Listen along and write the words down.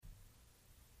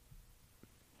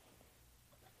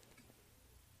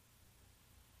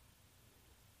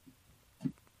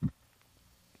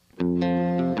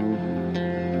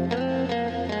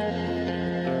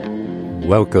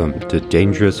Welcome to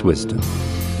Dangerous Wisdom,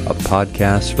 a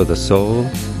podcast for the soul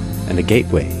and a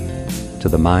gateway to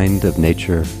the mind of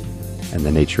nature and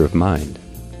the nature of mind.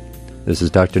 This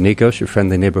is Dr. Nikos, your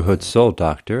friendly neighborhood soul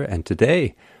doctor, and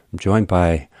today I'm joined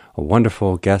by a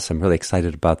wonderful guest. I'm really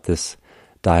excited about this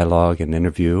dialogue and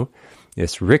interview.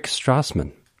 It's Rick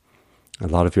Strassman. A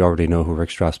lot of you already know who Rick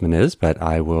Strassman is, but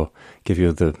I will give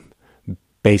you the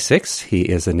basics. He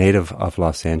is a native of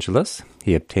Los Angeles.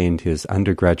 He obtained his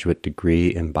undergraduate degree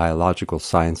in biological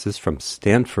sciences from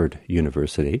Stanford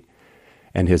University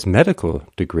and his medical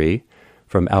degree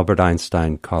from Albert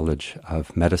Einstein College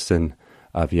of Medicine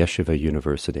of Yeshiva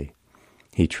University.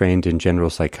 He trained in general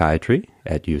psychiatry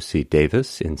at UC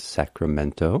Davis in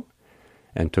Sacramento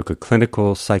and took a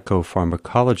clinical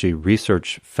psychopharmacology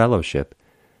research fellowship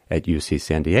at UC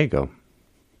San Diego.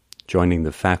 Joining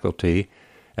the faculty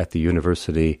at the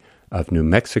University of New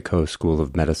Mexico School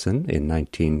of Medicine in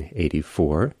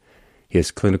 1984,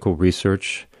 his clinical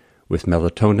research with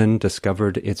melatonin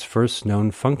discovered its first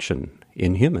known function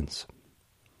in humans.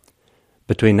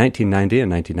 Between 1990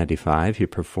 and 1995, he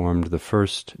performed the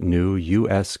first new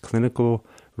U.S. clinical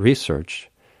research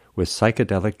with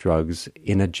psychedelic drugs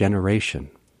in a generation.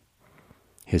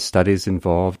 His studies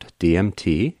involved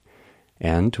DMT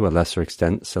and, to a lesser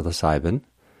extent, psilocybin,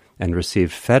 and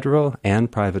received federal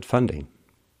and private funding.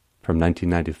 From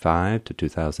 1995 to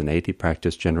 2008, he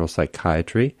practiced general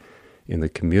psychiatry in the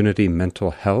community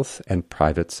mental health and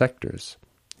private sectors.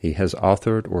 He has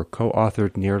authored or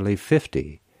co-authored nearly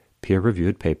 50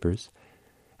 peer-reviewed papers,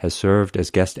 has served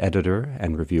as guest editor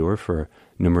and reviewer for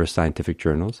numerous scientific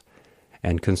journals,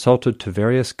 and consulted to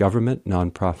various government,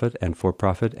 nonprofit, and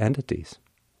for-profit entities.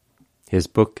 His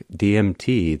book,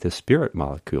 DMT, The Spirit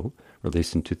Molecule,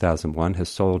 released in 2001, has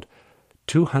sold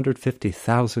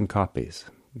 250,000 copies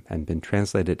and been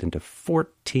translated into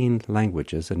 14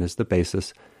 languages and is the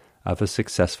basis of a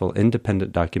successful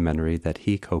independent documentary that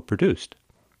he co-produced.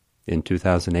 In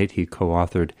 2008, he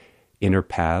co-authored Inner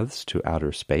Paths to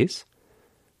Outer Space.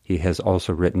 He has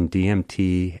also written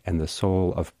DMT and the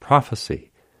Soul of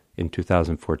Prophecy in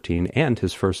 2014, and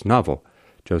his first novel,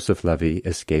 Joseph Levy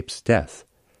Escapes Death,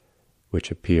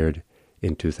 which appeared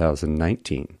in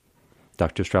 2019.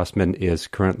 Dr. Strassman is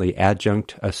currently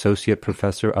adjunct associate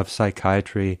professor of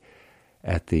psychiatry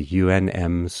at the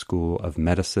UNM School of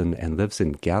Medicine and lives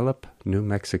in Gallup, New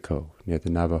Mexico, near the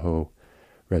Navajo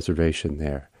reservation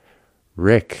there.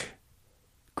 Rick,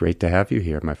 great to have you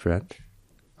here, my friend.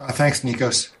 Thanks,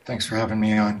 Nikos. Thanks for having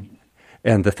me on.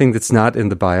 And the thing that's not in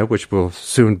the bio, which will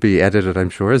soon be edited, I'm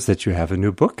sure, is that you have a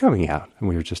new book coming out. And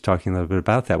we were just talking a little bit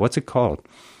about that. What's it called?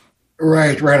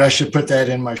 Right. I should put that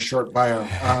in my short bio.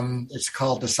 It's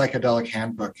called the Psychedelic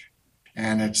Handbook,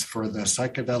 and it's for the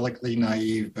psychedelically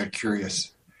naive but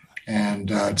curious. And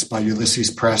it's by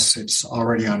Ulysses Press. It's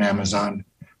already on Amazon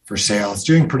for sale. It's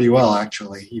doing pretty well,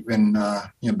 actually, even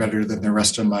better than the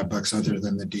rest of my books, other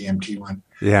than the DMT one.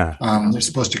 Yeah. They're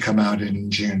supposed to come out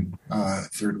in June,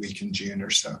 third week in June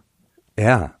or so.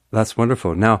 Yeah, that's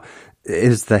wonderful. Now,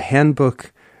 is the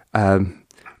handbook...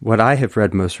 what I have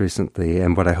read most recently,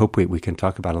 and what I hope we can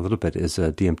talk about a little bit, is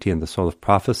DMT and the Soul of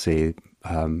Prophecy.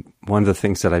 One of the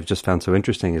things that I've just found so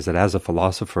interesting is that as a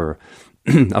philosopher,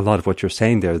 a lot of what you're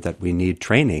saying there, that we need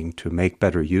training to make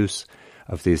better use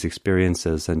of these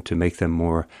experiences and to make them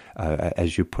more,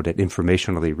 as you put it,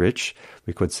 informationally rich,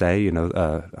 we could say,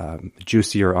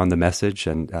 juicier on the message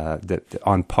and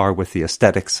on par with the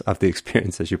aesthetics of the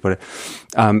experience, as you put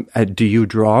it. Do you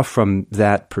draw from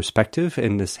that perspective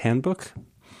in this handbook?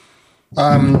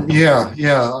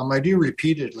 I do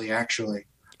repeatedly, actually.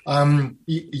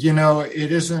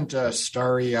 It isn't a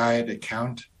starry-eyed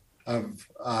account of,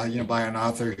 by an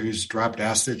author who's dropped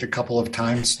acid a couple of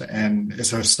times and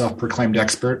is a self-proclaimed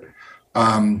expert.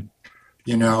 I'm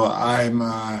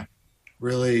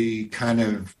really kind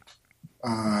of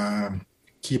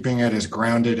keeping it as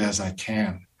grounded as I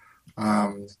can.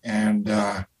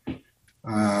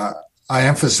 I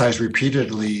emphasize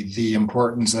repeatedly the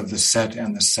importance of the set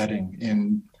and the setting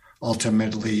in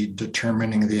ultimately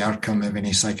determining the outcome of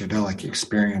any psychedelic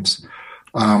experience.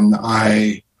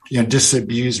 I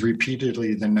disabuse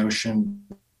repeatedly the notion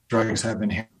drugs have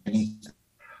anything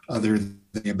other than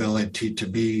the ability to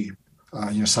be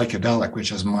psychedelic,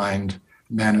 which is mind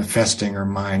manifesting or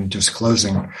mind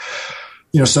disclosing.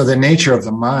 So the nature of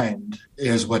the mind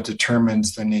is what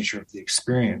determines the nature of the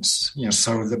experience.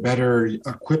 So the better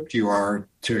equipped you are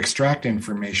to extract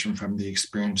information from the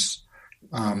experience,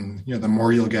 the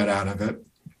more you'll get out of it,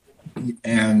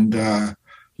 and the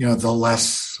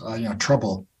less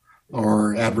trouble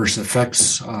or adverse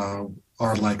effects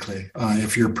are likely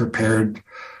if you're prepared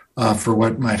for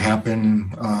what might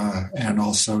happen, and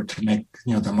also to make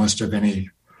the most of any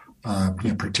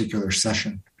particular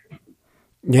session.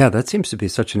 Yeah, that seems to be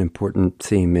such an important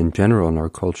theme in general in our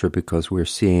culture, because we're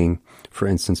seeing, for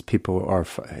instance, people are,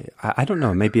 I don't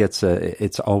know, maybe it's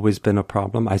always been a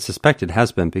problem. I suspect it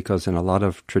has been, because in a lot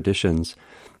of traditions,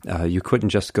 you couldn't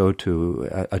just go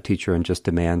to a teacher and just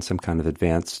demand some kind of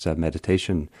advanced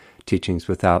meditation teachings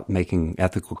without making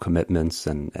ethical commitments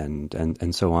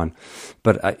and so on.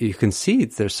 But you can see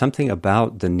there's something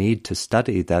about the need to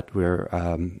study that we're,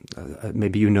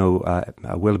 maybe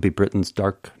Willoughby Britton's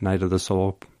Dark Night of the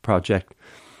Soul project.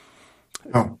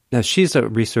 Oh. Now, she's a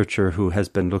researcher who has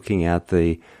been looking at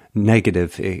the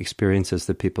negative experiences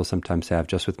that people sometimes have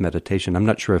just with meditation. I'm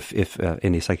not sure if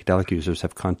any psychedelic users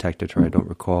have contacted her. I don't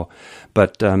recall.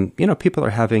 But, people are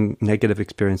having negative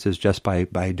experiences just by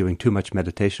doing too much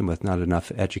meditation with not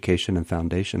enough education and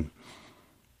foundation.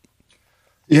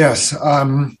 Yes.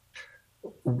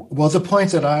 Well, the point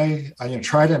that I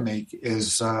try to make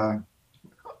is the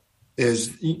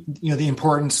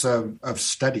importance of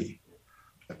study.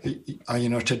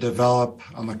 To develop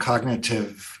a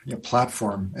cognitive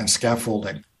platform and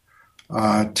scaffolding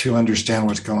to understand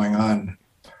what's going on.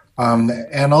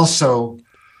 And also,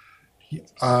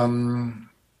 one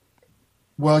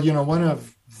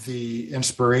of the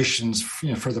inspirations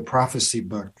for the prophecy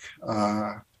book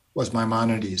was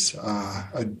Maimonides,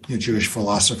 a Jewish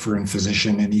philosopher and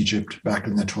physician in Egypt back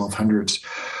in the 1200s.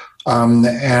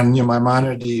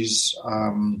 Maimonides,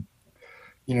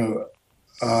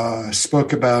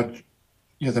 spoke about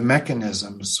the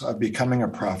mechanisms of becoming a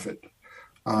prophet,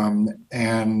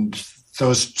 and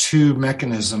those two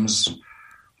mechanisms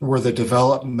were the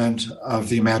development of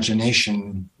the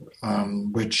imagination,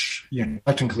 which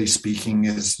technically speaking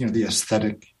is the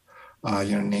aesthetic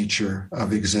nature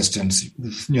of existence,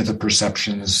 the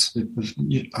perceptions,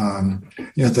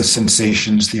 the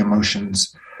sensations, the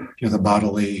emotions, the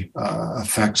bodily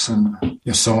effects, and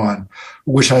so on,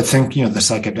 which I think the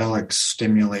psychedelics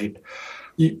stimulate.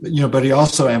 But he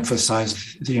also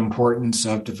emphasized the importance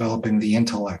of developing the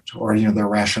intellect, or the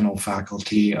rational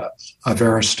faculty of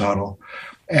Aristotle,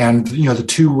 and the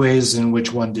two ways in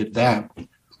which one did that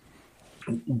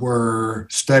were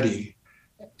study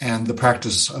and the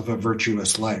practice of a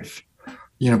virtuous life.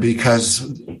 Because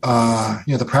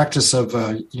the practice of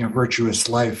a virtuous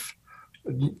life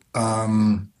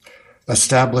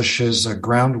establishes a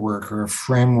groundwork or a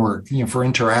framework, for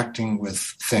interacting with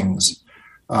things,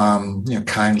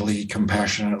 kindly,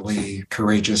 compassionately,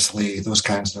 courageously, those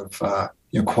kinds of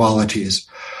qualities.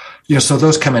 So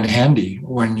those come in handy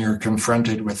when you're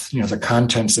confronted with the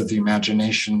contents of the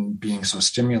imagination being so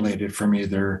stimulated from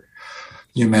either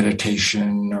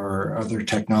meditation or other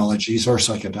technologies or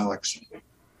psychedelics.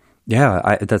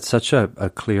 Yeah, that's such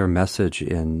a clear message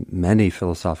in many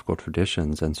philosophical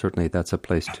traditions, and certainly that's a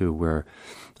place too where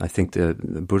I think the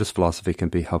Buddhist philosophy can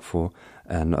be helpful,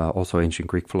 and also ancient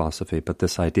Greek philosophy. But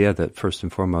this idea that first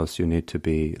and foremost you need to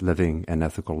be living an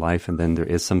ethical life, and then there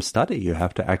is some study. You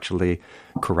have to actually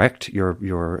correct your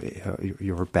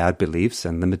bad beliefs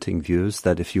and limiting views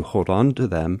that, if you hold on to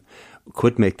them,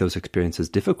 could make those experiences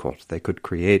difficult. They could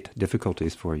create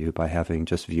difficulties for you by having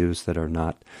just views that are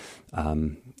not,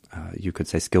 you could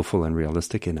say, skillful and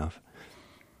realistic enough.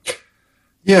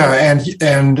 Yeah,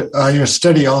 and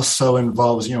study also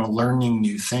involves learning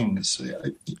new things.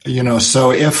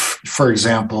 So if, for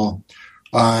example,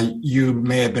 you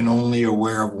may have been only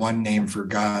aware of one name for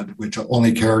God, which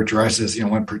only characterizes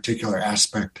one particular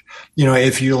aspect.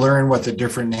 If you learn what the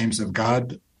different names of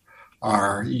God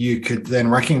are, you could then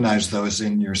recognize those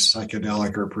in your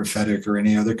psychedelic or prophetic or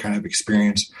any other kind of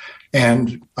experience,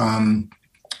 and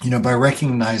by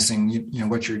recognizing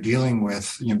what you're dealing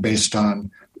with, based on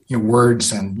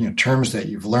words and terms that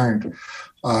you've learned,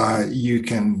 you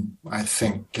can, I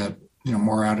think, get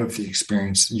more out of the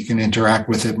experience. You can interact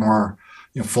with it more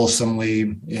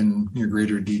fulsomely in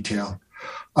greater detail.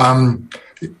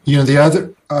 The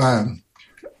other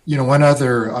one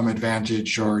other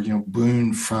advantage or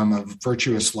boon from a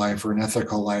virtuous life or an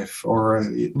ethical life, or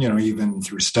even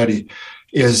through study,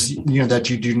 is that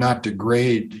you do not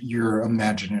degrade your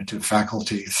imaginative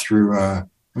faculty through a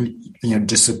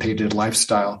dissipated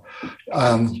lifestyle.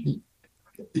 The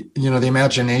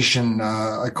imagination,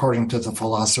 according to the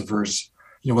philosophers,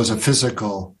 was a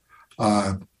physical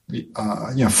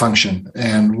function,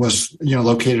 and was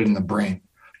located in the brain.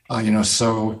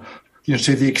 So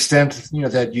to the extent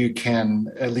that you can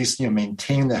at least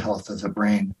maintain the health of the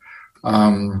brain,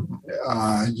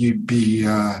 you'd be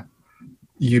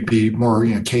more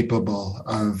capable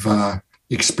of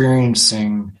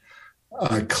experiencing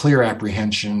a clear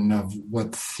apprehension of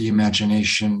what the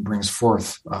imagination brings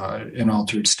forth in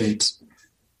altered states.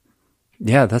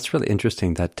 Yeah, that's really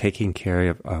interesting, that taking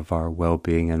care of our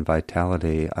well-being and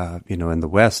vitality. In the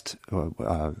West,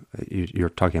 you're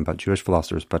talking about Jewish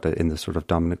philosophers, but in the sort of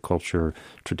dominant culture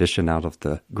tradition out of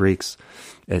the Greeks,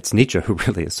 it's Nietzsche who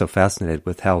really is so fascinated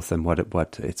with health and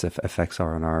what its effects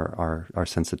are on our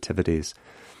sensitivities.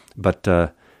 But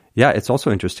it's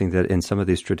also interesting that in some of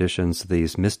these traditions,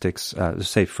 these mystics,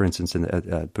 say, for instance, in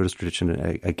the Buddhist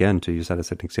tradition, again, to use that as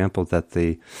an example, that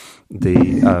the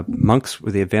monks,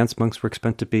 the advanced monks, were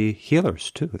expected to be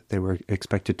healers too. They were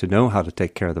expected to know how to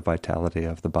take care of the vitality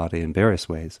of the body in various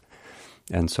ways.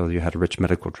 And so you had a rich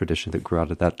medical tradition that grew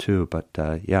out of that too. But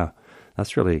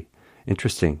that's really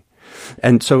interesting.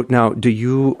 And so now, do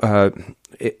you,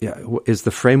 is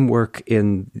the framework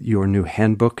in your new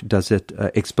handbook, does it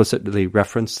explicitly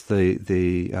reference the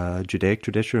Judaic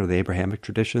tradition or the Abrahamic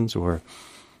traditions, or?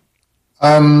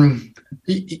 Not,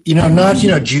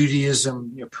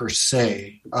 Judaism per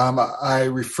se. I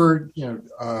referred,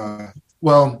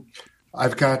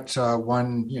 I've got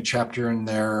one chapter in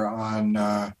there on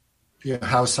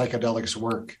how psychedelics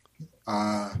work,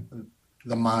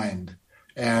 the mind.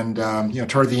 And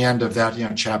toward the end of that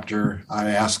chapter,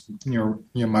 I asked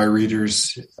my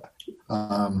readers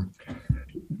to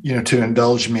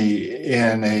indulge me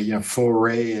in a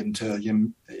foray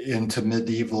into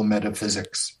medieval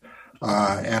metaphysics,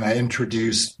 and I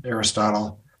introduced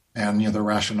Aristotle and the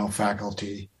rational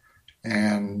faculty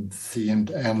and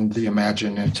the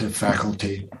imaginative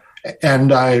faculty,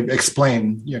 and I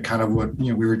explained kind of what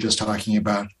we were just talking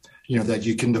about, that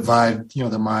you can divide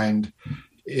the mind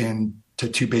into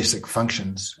two basic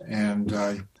functions, and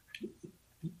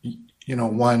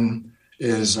one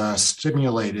is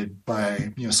stimulated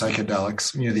by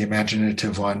psychedelics, the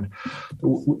imaginative one,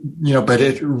 but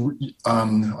it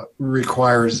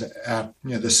requires at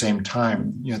the same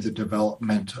time the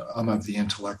development of the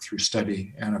intellect through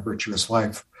study and a virtuous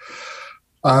life.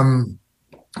 I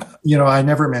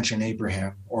never mention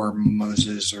Abraham or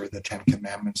Moses or the Ten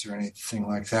Commandments or anything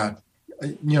like that.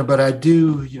 But I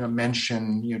do,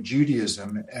 mention,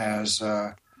 Judaism as,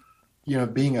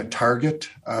 being a target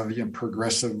of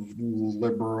progressive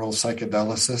liberal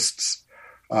psychedelicists,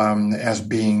 as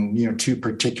being, too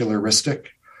particularistic,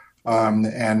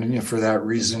 and for that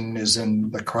reason is in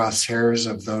the crosshairs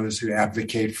of those who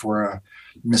advocate for a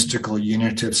mystical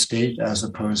unitive state as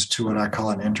opposed to what I call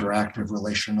an interactive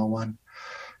relational one.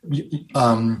 The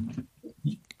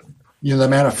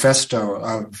manifesto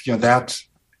of that.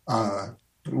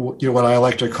 What I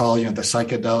like to call, the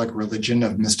psychedelic religion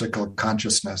of mystical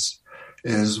consciousness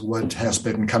is what has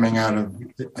been coming out of,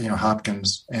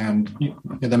 Hopkins. And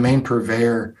the main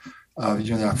purveyor of,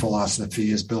 that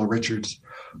philosophy is Bill Richards.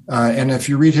 And if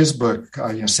you read his book,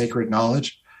 Sacred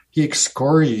Knowledge, he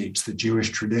excoriates the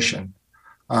Jewish tradition,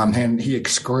 and he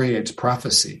excoriates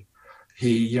prophecy.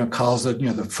 He, calls it,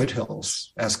 the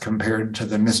foothills as compared to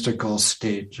the mystical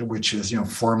state, which is,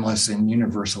 formless and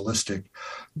universalistic,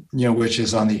 which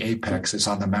is on the apex, it's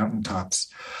on the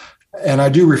mountaintops. And I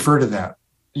do refer to that,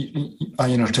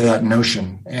 to that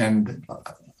notion, and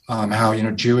how,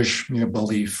 Jewish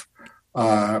belief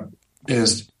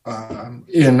is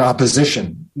in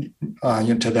opposition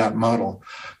to that model.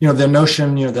 The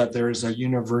notion, that there is a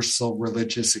universal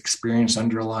religious experience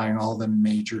underlying all the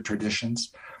major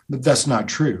traditions. But that's not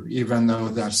true, even though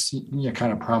that's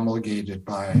kind of promulgated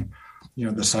by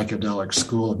the psychedelic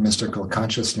school of mystical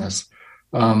consciousness.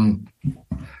 The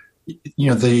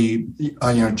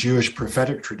Jewish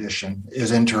prophetic tradition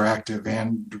is interactive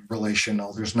and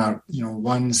relational. There's not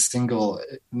one single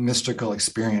mystical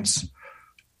experience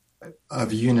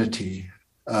of unity,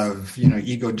 of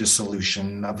ego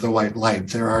dissolution, of the white light.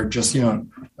 There are just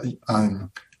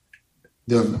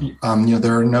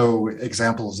there are no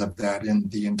examples of that in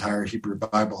the entire Hebrew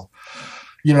Bible.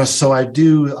 So I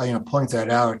do, point that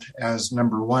out as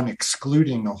number one,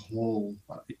 excluding a whole,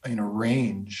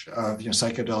 range of,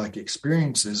 psychedelic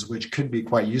experiences, which could be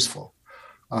quite useful.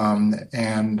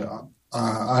 And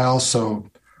I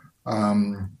also,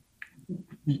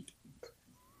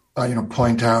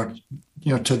 point out,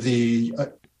 to the,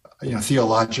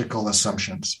 theological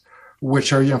assumptions,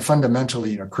 which are,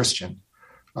 fundamentally, Christian.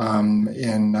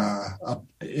 In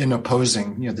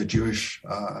opposing, the Jewish,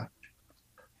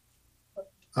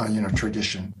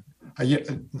 tradition,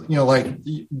 like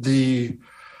the,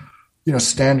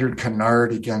 standard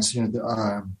canard against,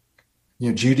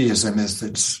 Judaism is that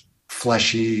it's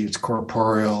fleshy, it's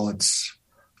corporeal, it's,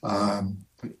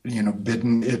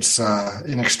 bidden, it's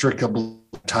inextricably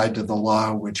tied to the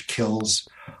law, which kills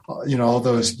all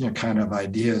those, kind of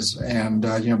ideas. And,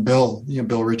 Bill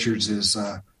Richards is,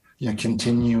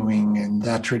 continuing in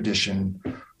that tradition,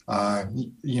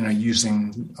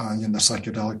 using the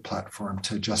psychedelic platform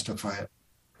to justify it.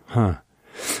 Huh.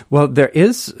 Well, there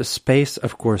is a space,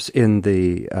 of course, in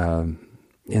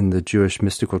the Jewish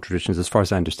mystical traditions, as far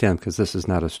as I understand, because this is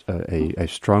not a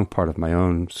strong part of my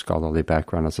own scholarly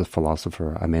background as a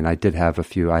philosopher. I mean, I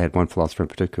had one philosopher in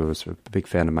particular who was a big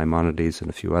fan of Maimonides, and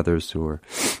a few others who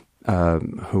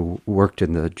worked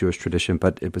in the Jewish tradition,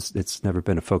 but it's never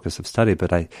been a focus of study.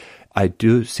 But I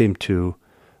do seem to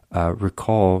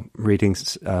recall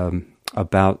readings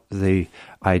about the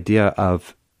idea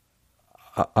of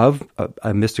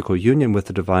a mystical union with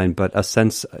the divine, but a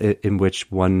sense in which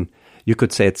you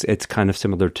could say it's kind of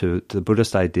similar to the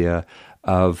Buddhist idea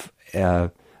of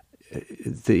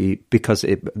because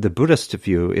the Buddhist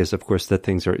view is, of course,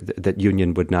 that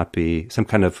union would not be some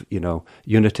kind of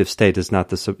unitive state that's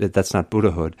not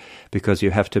Buddhahood, because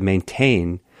you have to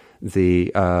maintain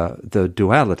the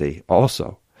duality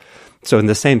also. So in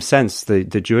the same sense, the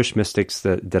Jewish mystics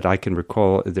that I can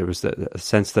recall, there was a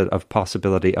sense of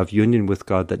possibility of union with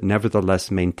God that nevertheless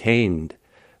maintained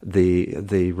the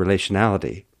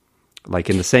relationality.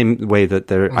 Like in the same way that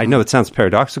there, I know it sounds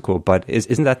paradoxical, but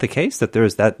isn't that the case, that there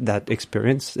is that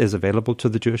experience is available to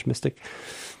the Jewish mystic?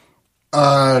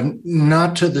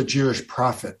 Not to the Jewish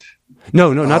prophet.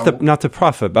 No, not the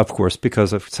prophet, of course,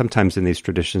 because sometimes in these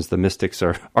traditions the mystics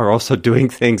are also doing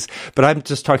things. But I'm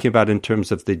just talking about in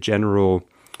terms of the general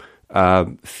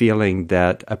feeling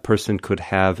that a person could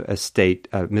have a state,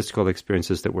 mystical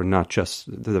experiences that were not just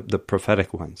the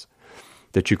prophetic ones.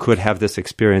 That you could have this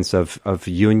experience of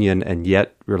union and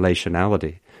yet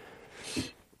relationality.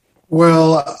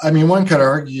 Well, I mean, one could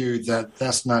argue that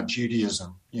that's not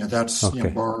Judaism. That's okay.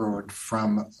 Borrowed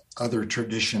from other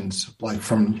traditions, like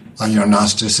from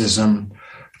Gnosticism,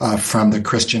 from the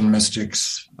Christian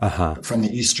mystics, from the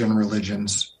Eastern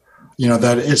religions.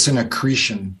 That it's an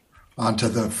accretion onto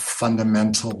the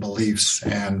fundamental beliefs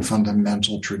and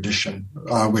fundamental tradition,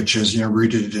 which is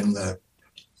rooted in the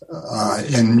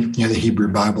Hebrew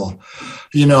Bible.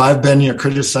 I've been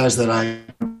criticized that I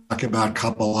talk about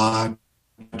Kabbalah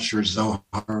or Zohar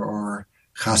or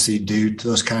Chassidut,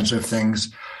 those kinds of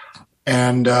things.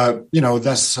 And,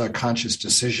 that's a conscious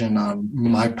decision on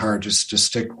my part, just to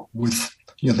stick with,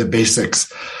 the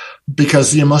basics.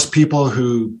 Because, most people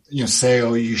who, say,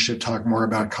 oh, you should talk more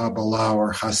about Kabbalah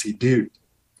or Chassidut,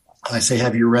 I say,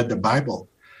 have you read the Bible?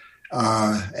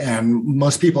 And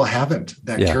most people haven't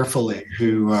carefully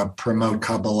who promote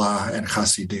Kabbalah and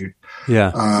Chassidut.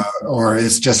 Yeah. Or it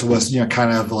just was,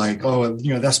 kind of like, oh,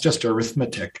 that's just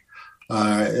arithmetic.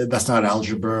 That's not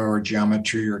algebra or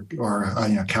geometry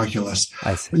or calculus.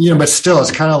 I see. But still,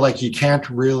 it's kind of like you can't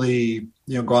really,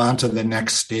 go on to the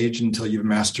next stage until you've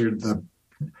mastered the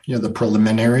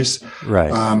preliminaries. Right.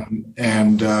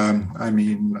 I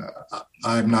mean,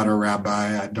 I'm not a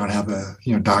rabbi. I don't have a,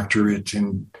 doctorate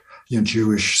in,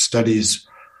 Jewish studies.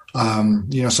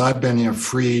 So I've been,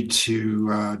 free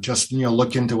to just,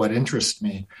 look into what interests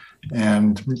me.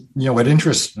 And, what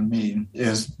interests me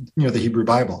is, the Hebrew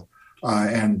Bible.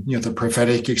 And the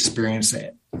prophetic experience,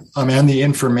 and the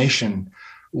information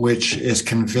which is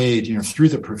conveyed, through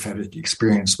the prophetic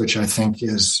experience, which I think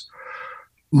is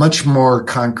much more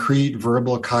concrete,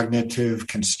 verbal, cognitive,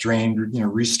 constrained,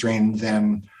 restrained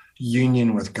than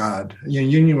union with God.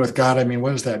 Union with God. I mean,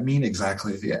 what does that mean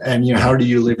exactly? And how do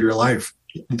you live your life?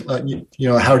 How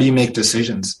do you make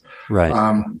decisions? Right.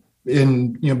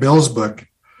 In Bill's book,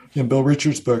 Bill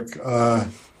Richards' book.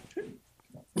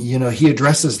 He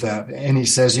addresses that, and he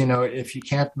says, if you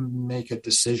can't make a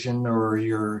decision, or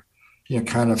you're,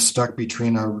 kind of stuck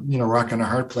between a, rock and a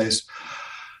hard place,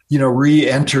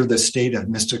 re-enter the state of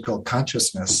mystical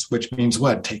consciousness, which means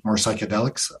what? Take more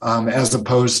psychedelics, as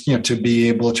opposed, to be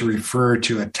able to refer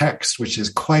to a text, which is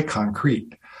quite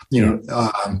concrete. Don't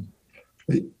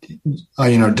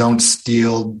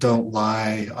steal, don't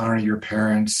lie, honor your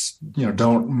parents,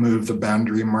 don't move the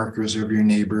boundary markers of your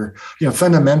neighbor.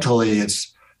 Fundamentally,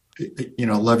 it's,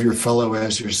 love your fellow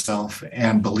as yourself,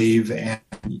 and believe and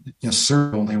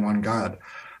serve only one God.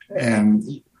 And,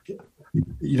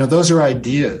 those are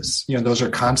ideas, those are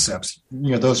concepts,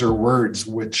 those are words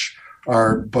which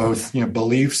are both,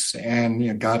 beliefs and,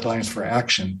 guidelines for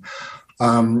action,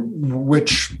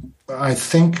 which I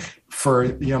think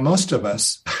for, most of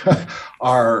us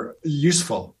are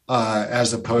useful,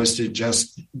 as opposed to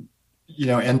just,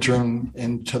 entering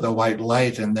into the white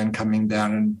light and then coming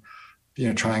down and,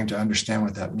 trying to understand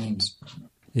what that means.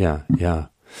 Yeah, yeah.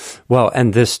 Well,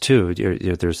 and this too,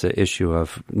 there's the issue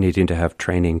of needing to have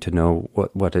training to know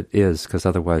what it is, because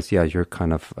otherwise, you're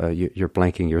kind of, you're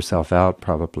blanking yourself out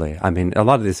probably. I mean, a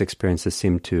lot of these experiences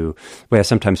seem to, the way I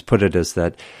sometimes put it is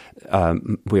that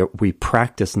we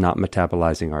practice not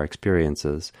metabolizing our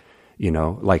experiences.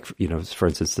 For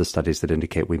instance, the studies that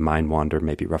indicate we mind wander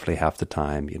maybe roughly half the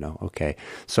time, okay.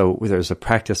 So there's a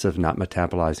practice of not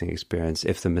metabolizing experience.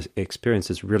 If the experience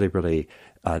is really, really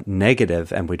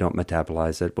negative and we don't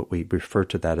metabolize it, but we refer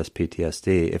to that as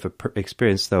PTSD. If an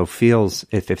experience, though, feels,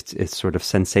 if its sort of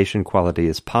sensation quality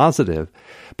is positive,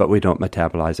 but we don't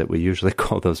metabolize it, we usually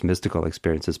call those mystical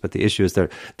experiences. But the issue is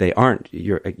that they aren't.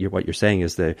 What you're saying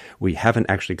is that we haven't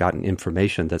actually gotten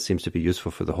information that seems to be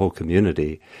useful for the whole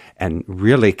community and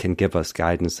really can give us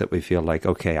guidance that we feel like,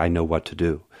 okay, I know what to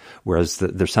do. Whereas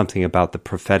there's something about the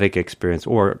prophetic experience,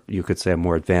 or you could say a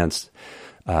more advanced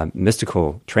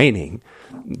mystical training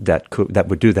that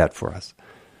would do that for us.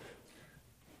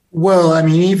 Well, I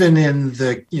mean, even in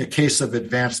the case of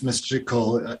advanced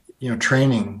mystical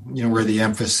training, where the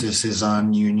emphasis is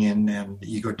on union and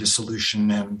ego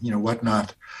dissolution and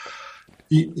whatnot,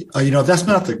 that's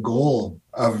not the goal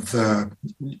of the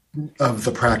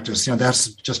practice. That's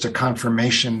just a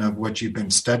confirmation of what you've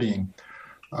been studying.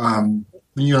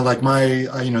 Like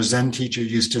my Zen teacher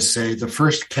used to say, the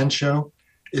first kensho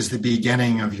is the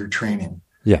beginning of your training.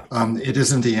 Yeah. It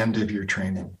isn't the end of your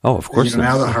training. Oh, of course.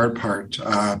 Now the hard part,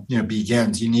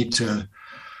 begins. You need to,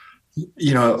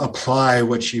 apply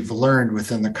what you've learned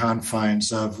within the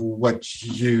confines of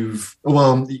you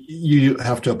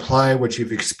have to apply what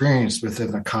you've experienced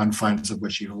within the confines of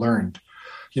what you've learned.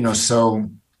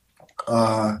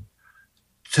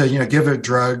 To give a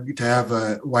drug, to have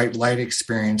a white light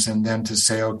experience, and then to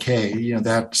say, okay,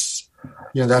 that's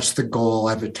the goal.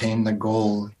 I've attained the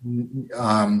goal.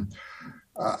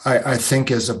 I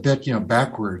think is a bit,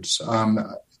 backwards.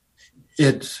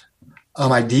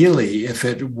 Ideally, if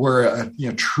it were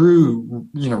a true,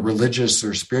 religious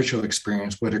or spiritual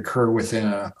experience, would occur within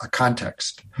a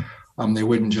context. They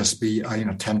wouldn't just be,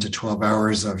 10 to 12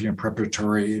 hours of,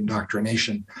 preparatory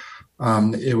indoctrination.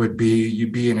 It would be,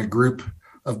 you'd be in a group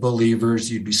of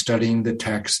believers, you'd be studying the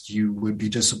text, you would be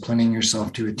disciplining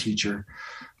yourself to a teacher.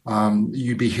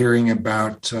 You'd be hearing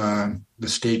about the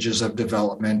stages of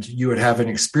development. You would have an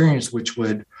experience which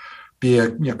would be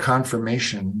a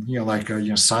confirmation, like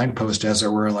a signpost, as it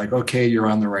were, like, okay, you're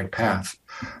on the right path,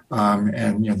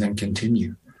 and then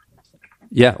continue.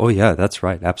 Yeah. Oh, yeah. That's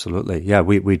right. Absolutely. Yeah.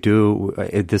 We do.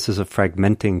 This is a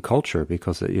fragmenting culture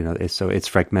because it's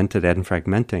fragmented and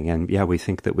fragmenting, and we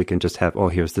think that we can just have,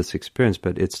 here's this experience,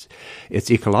 but it's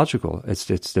ecological.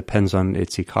 It depends on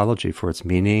its ecology for its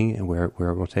meaning and where it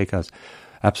will take us.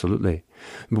 Absolutely.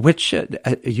 Which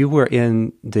you were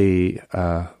in the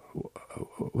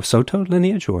Soto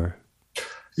lineage, or?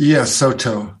 Yeah,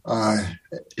 Soto.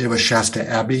 It was Shasta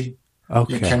Abbey.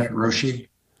 Okay. Kennett Roshi.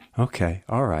 Okay.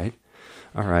 All right.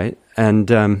 And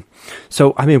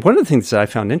so, I mean, one of the things that I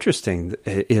found interesting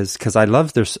is, because I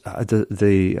love the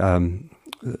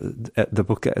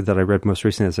book that I read most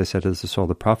recently, as I said, is The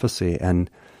Soul of Prophecy, and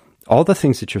all the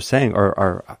things that you're saying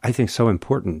are I think, so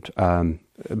important,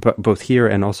 but both here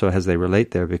and also as they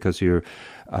relate there, because you're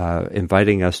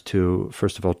inviting us to,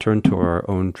 first of all, turn to our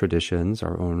own traditions,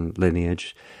 our own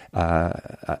lineage.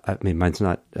 I mean, mine's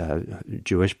not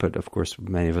Jewish, but of course,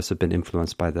 many of us have been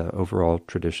influenced by the overall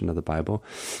tradition of the Bible,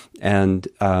 and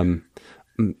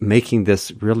making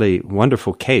this really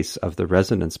wonderful case of the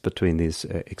resonance between these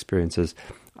experiences.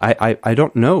 I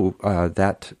don't know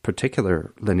that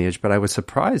particular lineage, but I was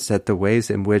surprised at the ways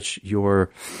in which your,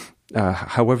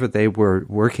 however they were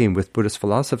working with Buddhist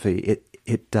philosophy,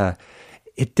 it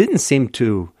didn't seem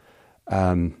to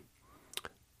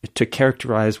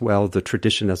characterize well the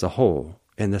tradition as a whole,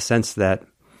 in the sense that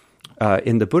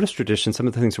in the Buddhist tradition, some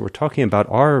of the things that we're talking about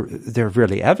they're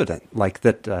really evident, like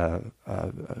that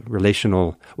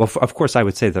relational. Well, of course, I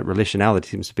would say that relationality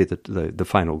seems to be the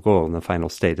final goal, and the final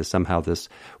state is somehow this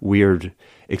weird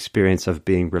experience of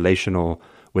being relational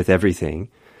with everything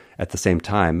at the same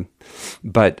time.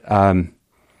 But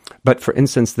for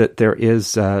instance, that there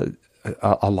is a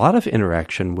lot of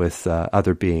interaction with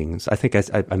other beings. I think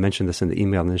I mentioned this in the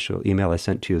initial email I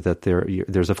sent to you, that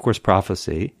there's of course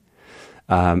prophecy,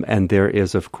 and there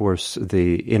is of course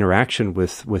the interaction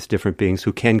with different beings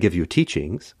who can give you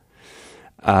teachings,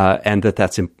 and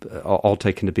that's all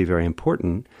taken to be very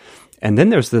important. And then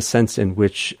there's the sense in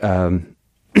which, in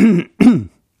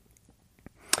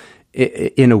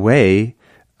a way,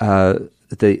 what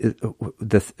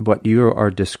you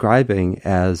are describing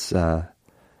as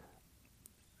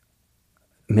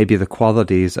maybe the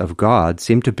qualities of God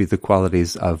seem to be the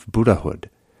qualities of Buddhahood.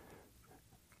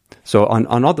 So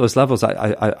on all those levels,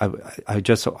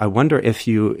 I wonder if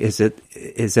is it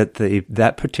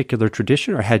that particular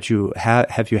tradition, or have you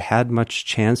had much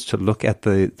chance to look at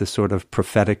the sort of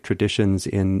prophetic traditions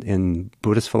in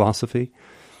Buddhist philosophy?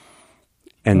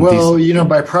 And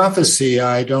by prophecy,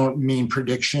 I don't mean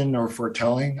prediction or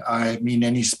foretelling. I mean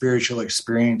any spiritual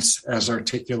experience as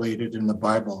articulated in the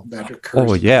Bible that occurs.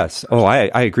 Oh, yes. Oh,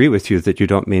 I agree with you that you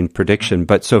don't mean prediction.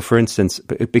 But so, for instance,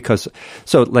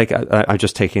 I'm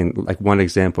just taking like one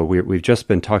example. We've just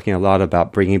been talking a lot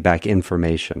about bringing back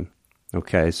information.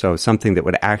 Okay, so something that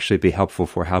would actually be helpful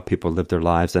for how people live their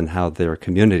lives and how their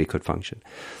community could function.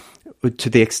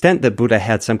 To the extent that Buddha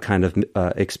had some kind of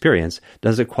experience,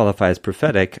 does it qualify as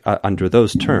prophetic under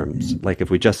those terms? Like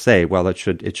if we just say, well, it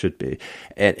should be.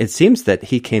 And it seems that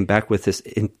he came back with this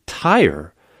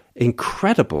entire,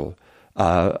 incredible,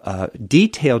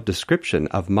 detailed description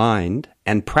of mind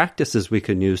and practices we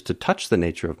can use to touch the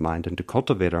nature of mind and to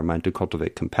cultivate our mind, to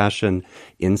cultivate compassion,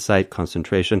 insight,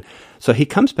 concentration. So he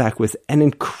comes back with an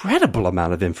incredible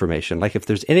amount of information. Like if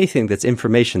there's anything that's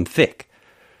information thick,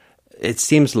 it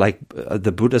seems like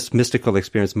the Buddhist mystical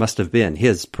experience must have been,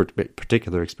 his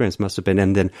particular experience must have been,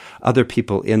 and then other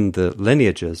people in the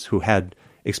lineages who had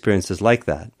experiences like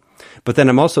that. But then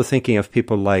I'm also thinking of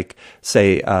people like,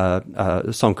 say,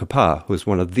 Tsongkhapa, who's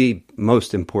one of the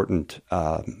most important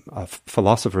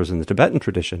philosophers in the Tibetan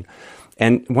tradition.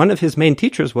 And one of his main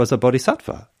teachers was a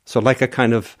bodhisattva. So like a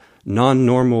kind of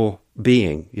non-normal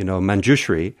being,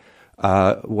 Manjushri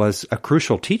was a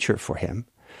crucial teacher for him.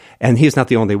 And he's not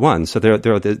the only one. So there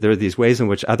are these ways in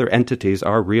which other entities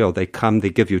are real. They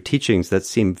give you teachings that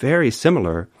seem very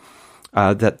similar,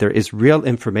 that there is real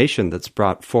information that's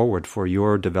brought forward for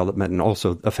your development and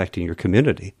also affecting your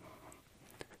community.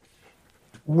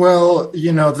 Well,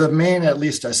 the main, at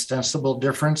least ostensible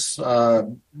difference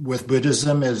with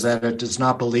Buddhism is that it does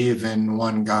not believe in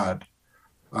one God.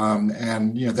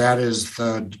 And that is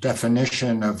the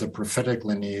definition of the prophetic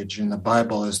lineage in the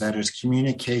Bible, is that it's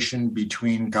communication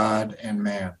between God and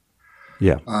man.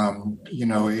 Yeah.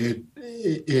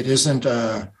 It isn't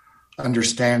a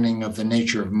understanding of the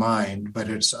nature of mind, but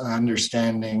it's an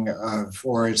understanding of,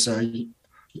 or it's a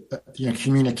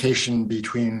communication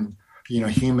between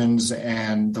humans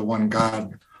and the one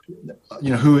God,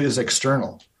 who is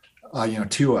external,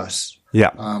 to us.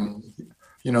 Yeah.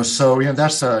 So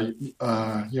that's a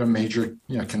major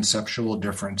conceptual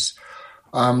difference.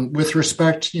 With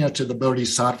respect to the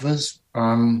bodhisattvas,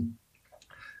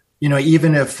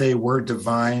 even if they were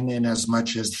divine in as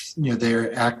much as they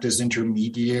act as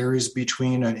intermediaries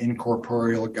between an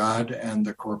incorporeal God and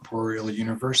the corporeal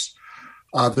universe,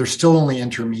 they're still only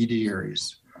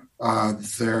intermediaries.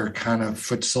 They're kind of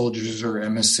foot soldiers or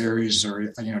emissaries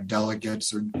or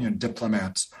delegates or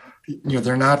diplomats.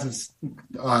 They're not.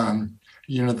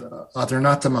 They're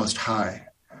not the most high.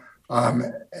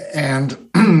 And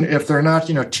if they're not,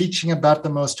 teaching about the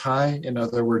most high, in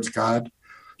other words, God,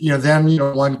 then,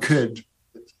 one could,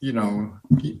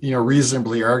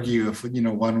 reasonably argue if,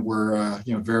 one were,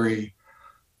 very,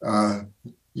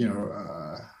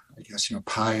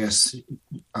 pious,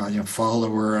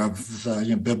 follower of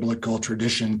the biblical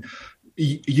tradition.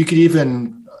 You could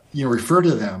even, refer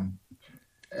to them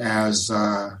as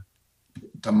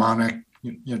demonic,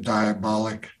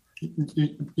 diabolic,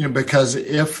 because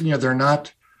if they're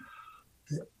not,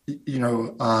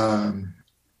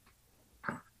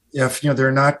 if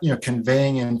they're not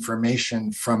conveying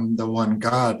information from the one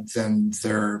God, then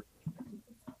they're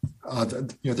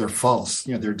false,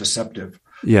 they're deceptive.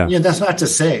 Yeah. That's not to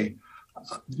say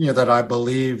that I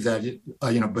believe that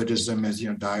Buddhism is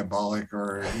diabolic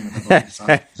or the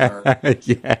bodhisattvas are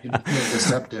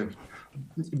deceptive.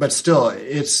 But still, it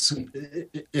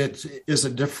is a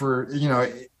different,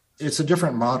 it's a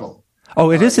different model.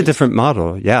 Oh, it is a different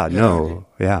model. Yeah, no,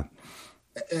 yeah.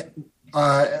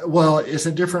 Well, it's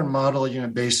a different model,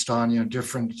 based on,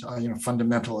 different,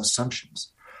 fundamental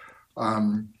assumptions.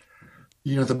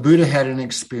 The Buddha had an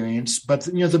experience, but,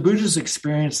 the Buddha's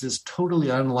experience is totally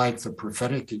unlike the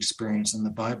prophetic experience in the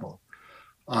Bible.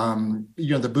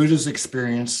 The Buddha's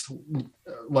experience,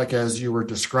 like as you were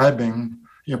describing,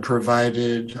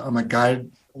 provided a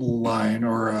guideline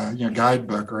or a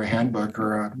guidebook or a handbook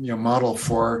or a model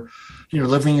for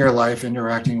living your life,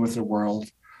 interacting with the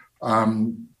world,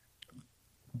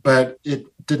 but it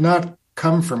did not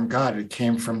come from God. It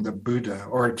came from the Buddha,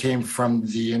 or it came from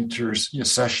the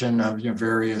intercession of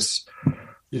various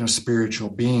spiritual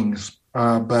beings.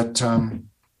 But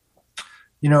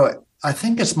I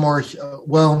think it's more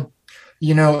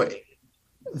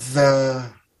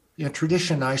the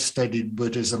tradition I studied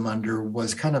Buddhism under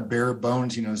was kind of bare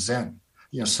bones, Zen,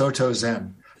 Soto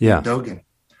Zen, yeah. Dogen.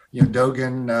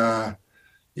 Dogen,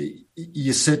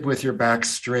 you sit with your back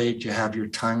straight, you have your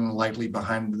tongue lightly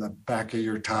behind the back of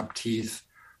your top teeth.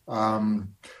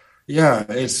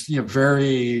 It's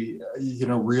very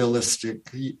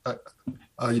realistic,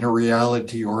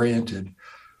 reality oriented,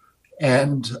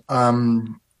 and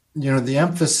the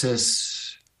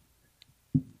emphasis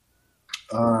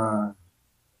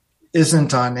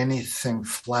isn't on anything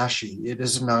flashy. It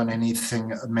isn't on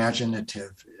anything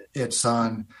imaginative. It's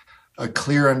on a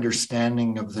clear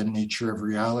understanding of the nature of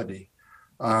reality.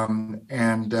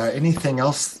 And anything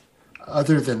else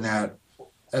other than that,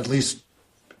 at least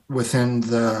within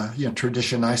the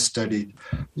tradition I studied,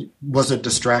 was a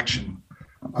distraction.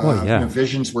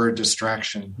 Visions were a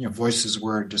distraction. Voices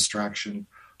were a distraction.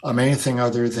 Anything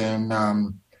other than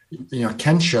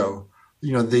kensho,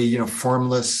 the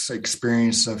formless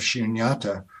experience of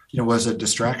shunyata, was a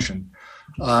distraction.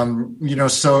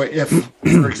 So if,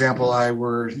 for example, I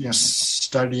were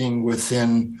studying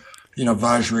within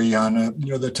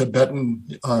Vajrayana, the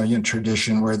Tibetan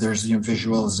tradition where there's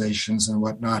visualizations and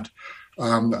whatnot,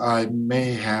 I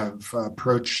may have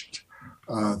approached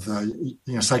the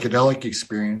psychedelic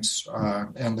experience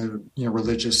and the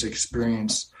religious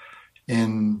experience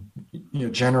in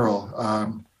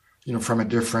general, from a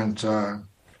different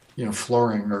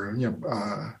flooring or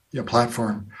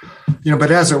platform,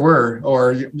 but as it were,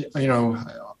 or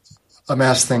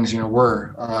amass things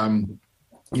were,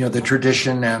 the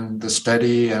tradition and the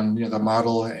study and the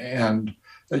model and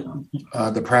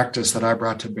the practice that I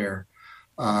brought to bear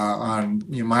on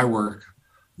my work,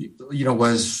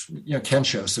 was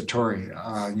kensho satori,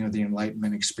 the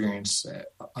enlightenment experience,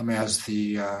 as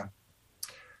the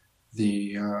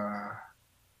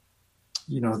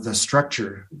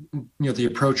structure, the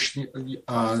approach,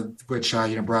 which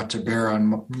I brought to bear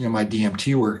on my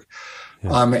DMT work,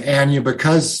 and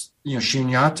because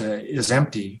shunyata is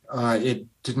empty, it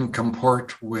didn't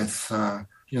comport with the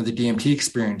DMT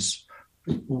experience,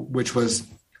 which was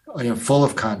full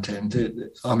of content.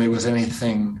 It was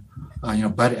anything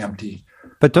but empty.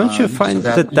 But don't you find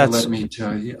so that that's led me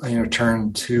to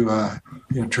turn to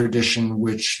tradition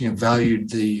which valued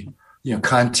the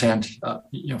content,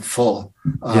 full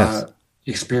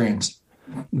experience.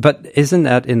 But isn't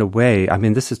that in a way,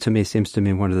 this seems to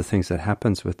me one of the things that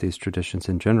happens with these traditions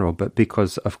in general, but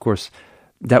because, of course,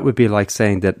 that would be like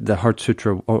saying that the Heart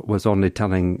Sutra was only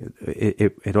telling,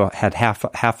 it had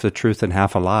half the truth and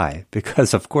half a lie,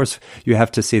 because, of course, you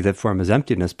have to see that form as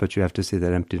emptiness, but you have to see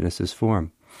that emptiness is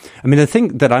form. The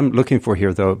thing that I'm looking for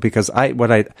here, though, because I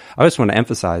just want to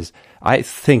emphasize, I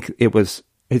think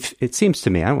it seems to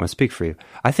me, I don't want to speak for you,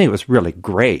 I think it was really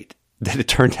great that it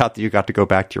turned out that you got to go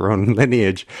back to your own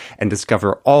lineage and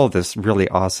discover all this really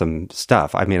awesome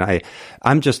stuff.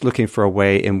 I'm just looking for a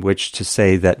way in which to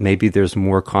say that maybe there's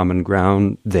more common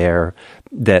ground there,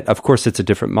 that of course it's a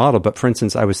different model. But for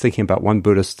instance, I was thinking about one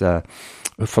Buddhist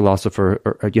philosopher,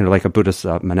 or, like a Buddhist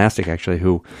monastic actually,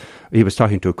 who he was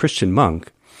talking to a Christian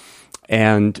monk.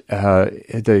 And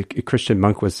the Christian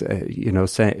monk was,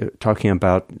 talking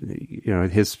about,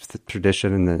 his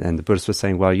tradition, and the Buddhist was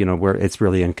saying, well, it's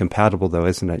really incompatible, though,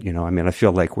 isn't it? I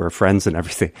feel like we're friends and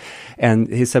everything. And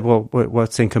he said, well,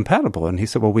 what's incompatible? And he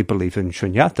said, well, we believe in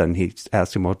shunyata. And he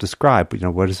asked him, well, describe,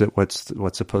 what is it? What's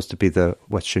supposed to be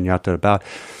what's shunyata about?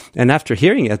 And after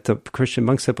hearing it, the Christian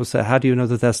monk said, well, how do you know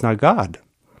that that's not God?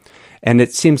 And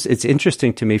it's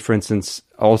interesting to me, for instance,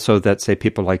 also that, say,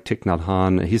 people like Thich Nhat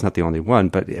Hanh, he's not the only one,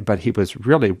 but he was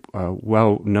really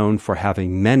well known for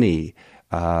having many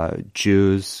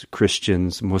Jews,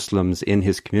 Christians, Muslims in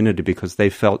his community, because they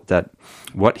felt that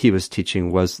what he was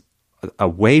teaching was a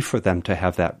way for them to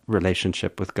have that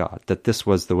relationship with God, that this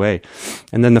was the way.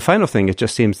 And then the final thing, it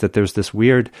just seems that there's this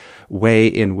weird way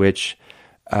in which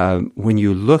when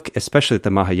you look, especially at the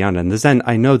Mahayana and the Zen,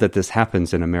 I know that this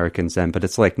happens in American Zen, but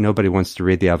it's like nobody wants to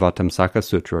read the Avatamsaka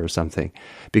Sutra or something,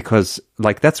 because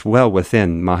that's well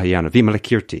within Mahayana,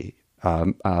 Vimalakirti,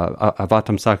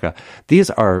 Avatamsaka. These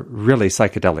are really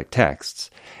psychedelic texts,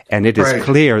 and it is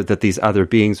clear that these other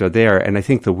beings are there. And I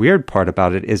think the weird part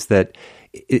about it is that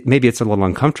maybe it's a little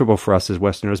uncomfortable for us as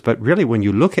Westerners, but really when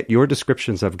you look at your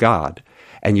descriptions of God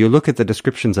and you look at the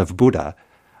descriptions of Buddha,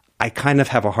 I kind of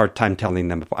have a hard time telling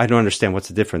them. I don't understand what's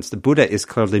the difference. The Buddha is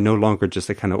clearly no longer just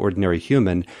a kind of ordinary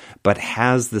human, but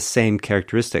has the same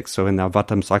characteristics. So in the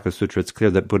Avatamsaka Sutra, it's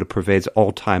clear that Buddha pervades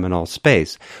all time and all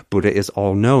space. Buddha is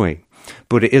all-knowing.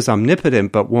 Buddha is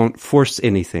omnipotent, but won't force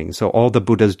anything. So all the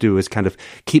Buddhas do is kind of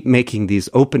keep making these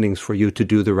openings for you to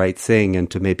do the right thing and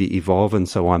to maybe evolve and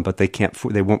so on, but they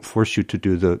won't force you to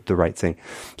do the right thing.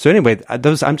 So anyway,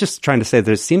 I'm just trying to say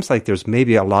that it seems like there's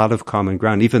maybe a lot of common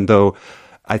ground, even though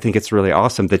I think it's really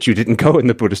awesome that you didn't go in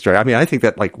the Buddhist direction. I mean, I think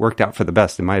that like worked out for the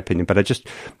best in my opinion, but I just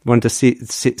wanted to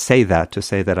say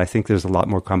that I think there's a lot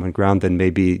more common ground than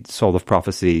maybe Soul of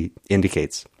Prophecy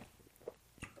indicates.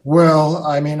 Well,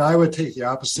 I mean, I would take the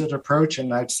opposite approach,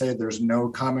 and I'd say there's no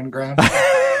common ground.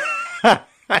 I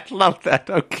love that.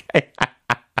 Okay.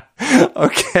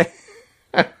 Okay.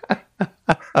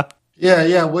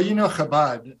 Yeah. Well,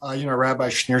 Chabad, Rabbi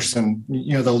Schneerson,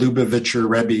 the Lubavitcher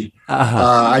Rebbe.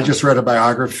 I just read a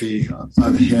biography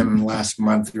of him last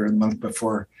month or the month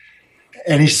before.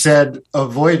 And he said,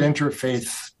 avoid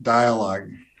interfaith dialogue.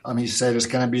 He said it's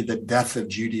going to be the death of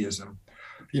Judaism,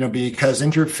 because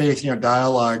interfaith,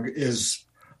 dialogue is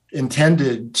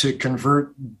intended to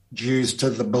convert Jews to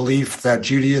the belief that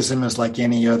Judaism is like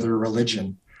any other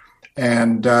religion.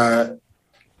 And,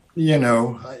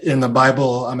 in the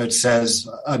Bible, it says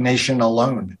a nation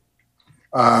alone,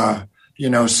 the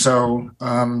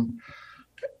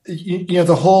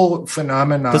whole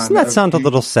phenomenon. Doesn't that sound a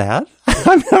little sad?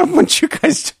 I want you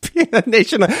guys to be a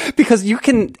nation, because you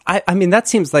can, I mean, that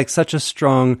seems like such a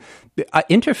strong,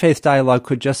 interfaith dialogue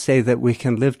could just say that we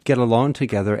can get along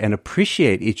together and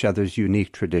appreciate each other's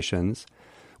unique traditions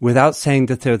without saying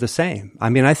that they're the same. I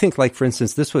mean, I think, like, for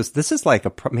instance, this is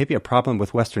like maybe a problem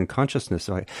with Western consciousness,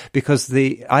 because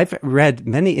I've read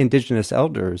many indigenous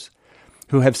elders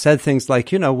who have said things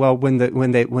like, well, when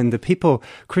the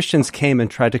Christians came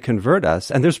and tried to convert us,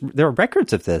 and there are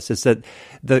records of this, is that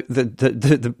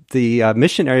the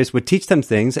missionaries would teach them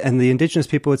things, and the indigenous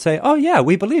people would say, oh yeah,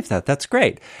 we believe that. That's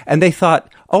great. And they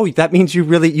thought, oh, that means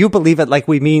you believe it like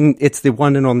we mean it's the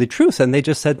one and only truth. And they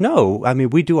just said, no, I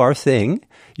mean, we do our thing.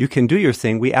 You can do your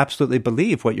thing. We absolutely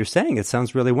believe what you're saying. It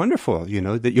sounds really wonderful,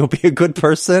 that you'll be a good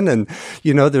person, and,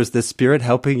 there's this spirit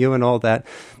helping you and all that.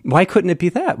 Why couldn't it be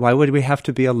that? Why would we have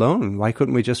to be alone? Why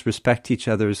couldn't we just respect each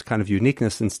other's kind of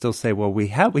uniqueness and still say, well, we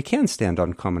can stand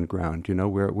on common ground.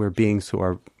 We're beings who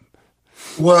are.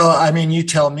 Well, I mean, you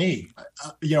tell me,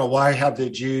 why have the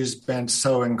Jews been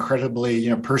so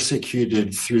incredibly,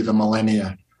 persecuted through the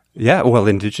millennia? Yeah, well,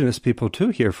 indigenous people too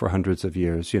here for hundreds of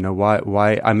years.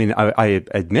 Why? I mean, I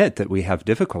admit that we have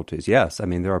difficulties. Yes, I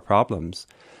mean there are problems,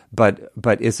 but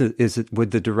is it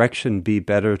would the direction be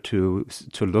better to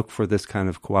look for this kind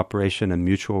of cooperation and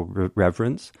mutual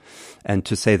reverence, and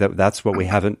to say that that's what we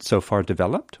haven't so far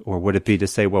developed, or would it be to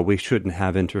say, well, we shouldn't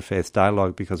have interfaith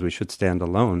dialogue because we should stand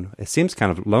alone? It seems kind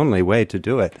of a lonely way to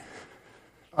do it.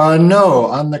 No,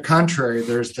 on the contrary,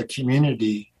 there's the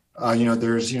community.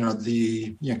 There's,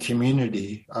 the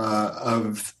community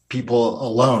of people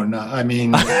alone. I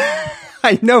mean,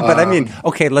 I know, but I mean,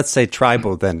 okay, let's say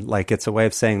tribal then. Like, it's a way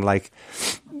of saying, like,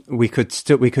 we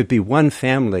could be one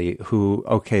family who,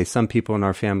 okay, some people in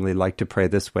our family like to pray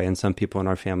this way and some people in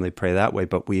our family pray that way,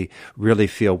 but we really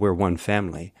feel we're one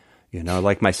family.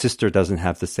 Like my sister doesn't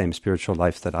have the same spiritual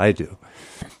life that I do.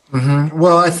 Mm-hmm.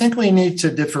 Well, I think we need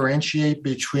to differentiate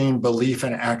between belief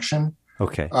and action.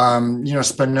 Okay.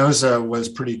 Spinoza was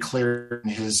pretty clear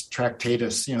in his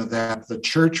Tractatus, that the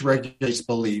church regulates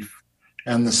belief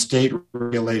and the state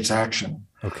regulates action.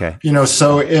 Okay.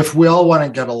 So if we all want to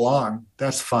get along,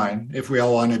 that's fine. If we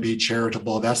all want to be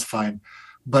charitable, that's fine.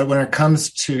 But when it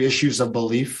comes to issues of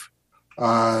belief,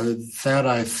 that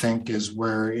I think is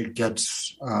where it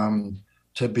gets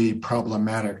to be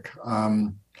problematic. I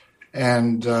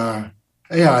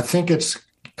think it's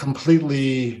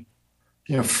completely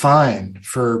fine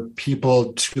for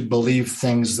people to believe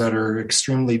things that are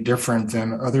extremely different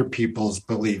than other people's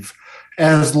belief,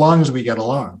 as long as we get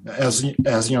along, as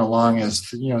long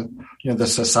as the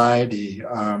society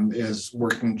is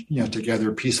working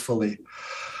together peacefully.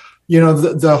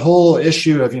 The whole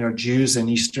issue of Jews and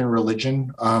Eastern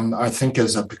religion, I think,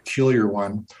 is a peculiar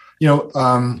one.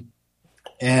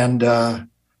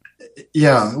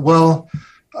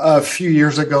 A few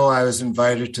years ago, I was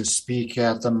invited to speak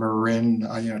at the Marin,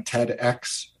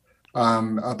 TEDx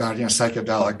about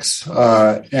psychedelics,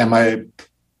 and my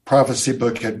prophecy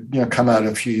book had come out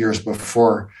a few years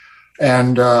before,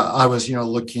 and I was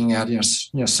looking at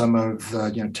some of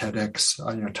the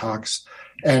TEDx talks,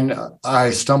 and I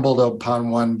stumbled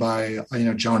upon one by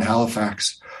Joan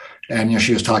Halifax, and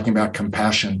she was talking about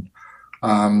compassion,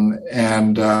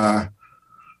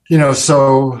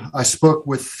 so I spoke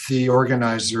with the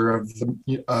organizer of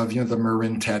the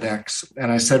Marin TEDx,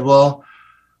 and I said, well,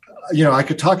 I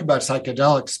could talk about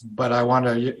psychedelics, but I want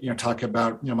to talk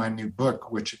about my new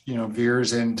book, which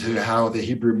veers into how the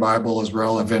Hebrew Bible is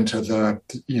relevant to the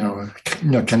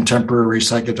contemporary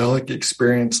psychedelic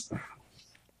experience.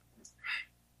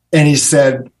 And he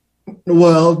said,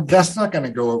 well, that's not going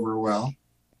to go over well.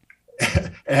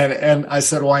 and I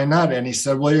said, why not? And he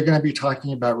said, well, you're going to be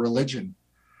talking about religion.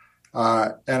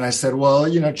 And I said, well,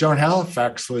 Joan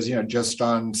Halifax was, just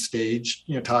on stage,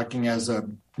 talking as a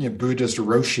Buddhist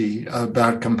Roshi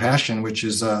about compassion, which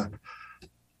is,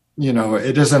 it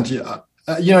isn't,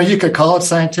 you could call it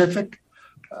scientific,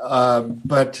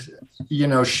 but,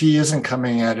 she isn't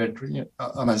coming at it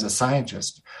as a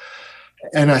scientist.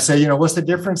 And I say, what's the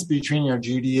difference between,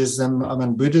 Judaism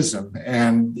and Buddhism?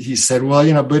 And he said,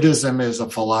 well, Buddhism is a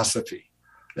philosophy.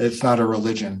 It's not a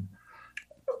religion.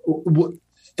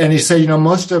 And he said,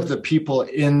 most of the people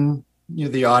in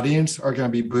the audience are going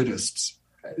to be Buddhists,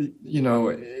 I'm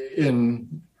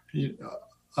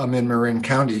in Marin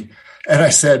County. And I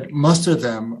said, most of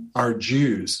them are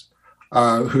Jews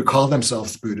who call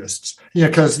themselves Buddhists,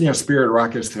 because, Spirit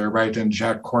Rock is there, right? And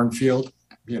Jack Kornfield,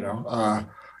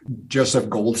 Joseph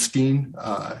Goldstein.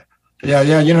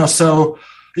 So,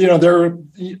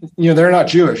 they're not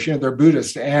Jewish, they're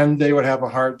Buddhist, and they would have a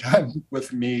hard time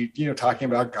with me, talking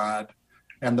about God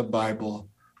and the Bible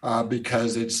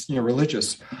because it's,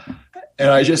 religious. And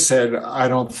I just said, I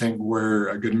don't think we're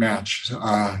a good match.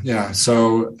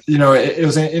 So, it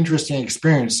was an interesting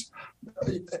experience,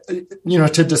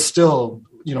 to distill,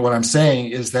 what I'm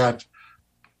saying is that,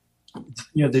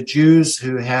 the Jews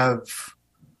who have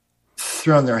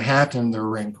thrown their hat in the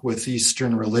ring with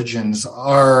Eastern religions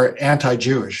are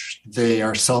anti-Jewish. They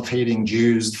are self-hating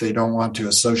Jews. They don't want to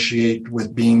associate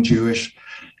with being Jewish.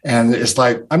 And it's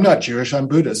like, I'm not Jewish, I'm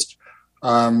Buddhist.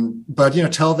 But,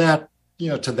 tell that,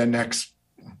 to the next,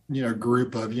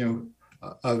 group of,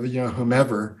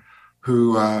 whomever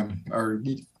who are,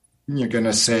 going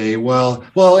to say, well,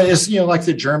 it's, like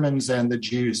the Germans and the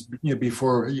Jews,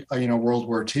 before, World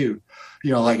War II,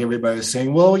 like everybody was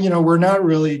saying, well, we're not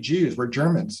really Jews, we're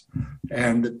Germans.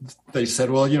 And they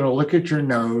said, well, look at your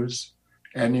nose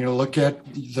and, look at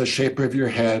the shape of your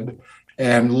head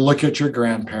and look at your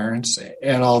grandparents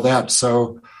and all that.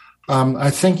 So I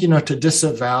think, to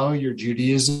disavow your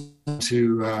Judaism,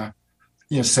 to,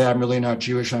 say I'm really not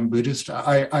Jewish, I'm Buddhist,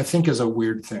 I think is a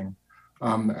weird thing.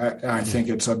 I think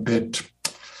it's a bit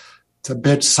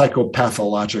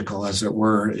psychopathological, as it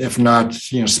were, if not,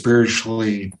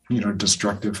 spiritually,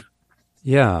 destructive.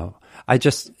 Yeah. I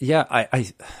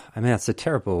mean, that's a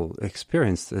terrible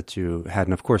experience that you had.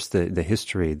 And of course, the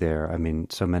history there, I mean,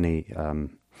 so many,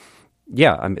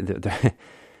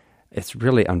 it's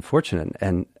really unfortunate.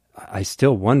 And I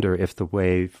still wonder if the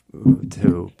way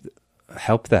to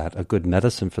help that, a good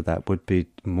medicine for that, would be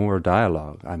more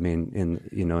dialogue. I mean,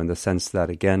 in the sense that,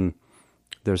 again,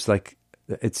 there's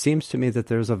it seems to me that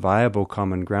there's a viable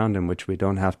common ground in which we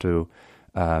don't have to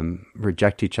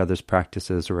reject each other's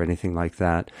practices or anything like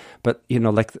that. But,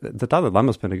 like the Dalai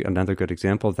Lama's been another good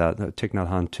example of that, Thich Nhat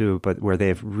Hanh too, but where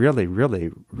they've really,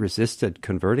 really resisted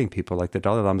converting people. Like the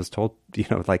Dalai Lama's told,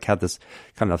 had this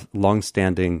kind of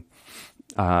long-standing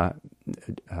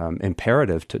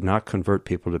imperative to not convert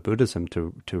people to Buddhism,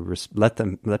 to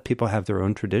let people have their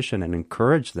own tradition and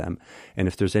encourage them. And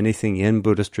if there's anything in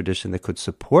Buddhist tradition that could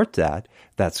support that,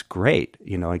 that's great.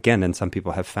 Again, and some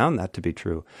people have found that to be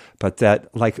true. But that,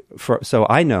 so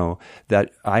I know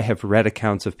that I have read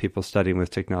accounts of people studying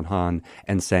with Thich Nhat Hanh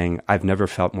and saying, I've never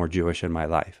felt more Jewish in my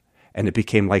life. And it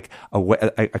became like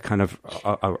a kind of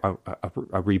a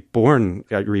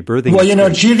rebirthing. Well,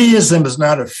 Judaism is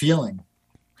not a feeling.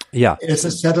 Yeah. It's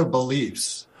a set of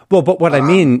beliefs. Well, but what I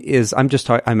mean is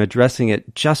I'm addressing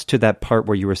it just to that part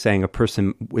where you were saying a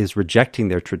person is rejecting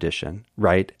their tradition,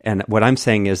 right? And what I'm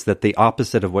saying is that the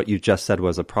opposite of what you just said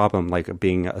was a problem, like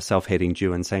being a self-hating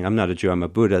Jew and saying, I'm not a Jew, I'm a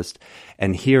Buddhist.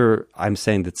 And here I'm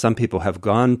saying that some people have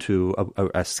gone to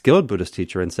a skilled Buddhist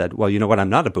teacher and said, well, you know what, I'm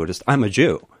not a Buddhist, I'm a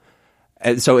Jew.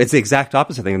 And so it's the exact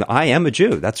opposite thing. I am a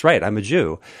Jew. That's right, I'm a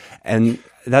Jew. And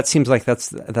that seems like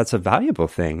that's a valuable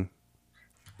thing.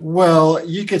 Well,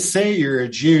 you could say you're a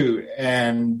Jew,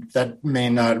 and that may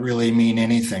not really mean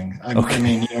anything. I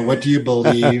mean, what do you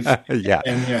believe? Yeah.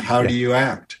 And how do you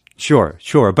act? Sure.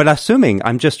 But assuming,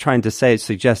 I'm just trying to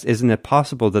suggest, isn't it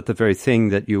possible that the very thing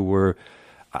that you were,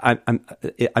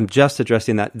 I'm just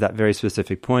addressing that very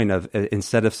specific point of,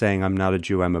 instead of saying I'm not a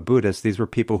Jew, I'm a Buddhist, these were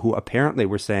people who apparently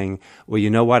were saying, well,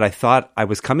 you know what, I thought I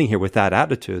was coming here with that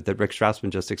attitude that Rick Strassman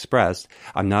just expressed.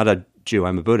 I'm not a Jew,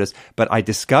 I'm a Buddhist, but I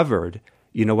discovered,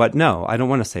 you know what? No, I don't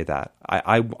want to say that.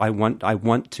 I want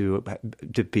to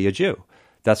be a Jew.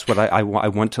 That's what I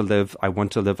want to live. I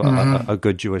want to live a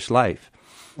good Jewish life.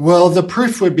 Well, the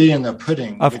proof would be in the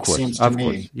pudding. Of course, seems to me.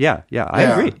 Course. Yeah, I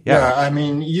agree. Yeah, I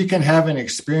mean, you can have an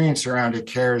experience around a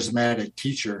charismatic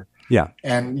teacher. Yeah,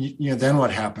 and then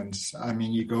what happens? I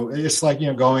mean, you go. It's like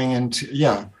going into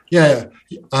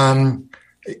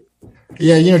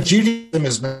Judaism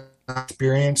is not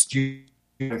experience.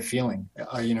 A feeling.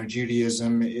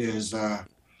 Judaism is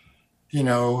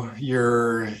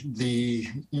you're a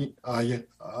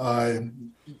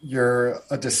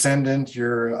descendant,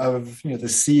 you're of the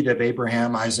seed of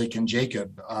Abraham, Isaac, and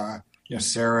Jacob,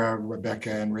 Sarah,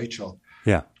 Rebecca, and Rachel.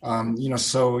 Yeah.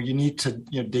 So you need to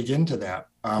dig into that.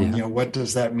 What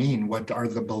does that mean? What are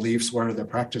the beliefs? What are the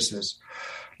practices?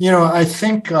 I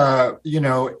think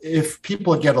if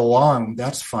people get along,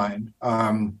 that's fine.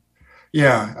 But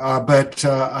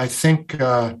I think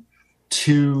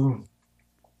to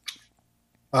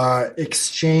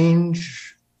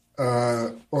exchange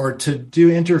or to do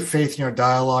interfaith,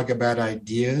 dialogue about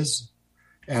ideas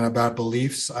and about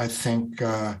beliefs, I think,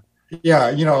 I'm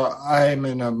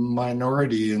in a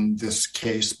minority in this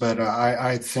case, but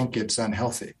I think it's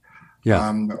unhealthy.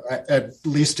 Yeah. At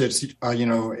least it's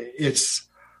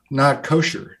not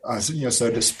kosher,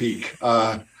 so to speak.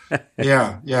 And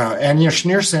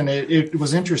Schneerson, it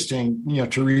was interesting,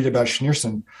 to read about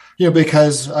Schneerson,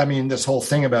 because this whole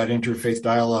thing about interfaith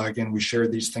dialogue, and we share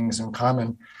these things in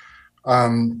common.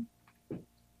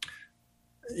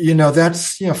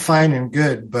 That's fine and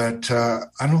good, but I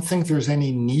don't think there's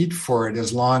any need for it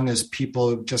as long as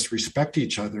people just respect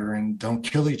each other and don't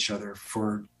kill each other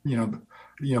for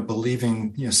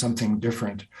believing something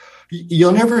different.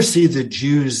 You'll never see the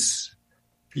Jews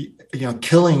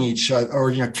killing each other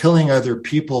or killing other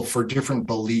people for different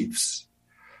beliefs.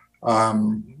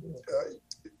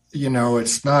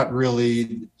 It's not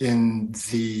really in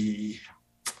the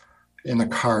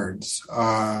cards.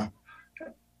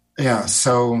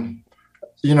 So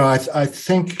I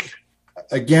think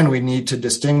again we need to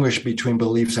distinguish between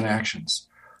beliefs and actions.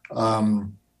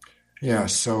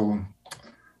 That's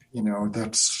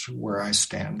where I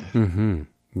stand. Mm-hmm.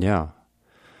 Yeah.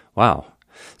 Wow.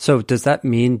 So does that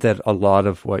mean that a lot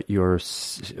of what you're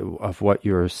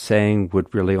saying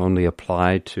would really only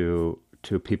apply to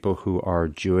people who are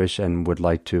Jewish and would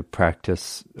like to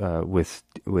practice with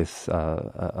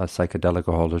a psychedelic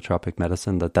or holotropic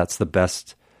medicine? That's the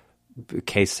best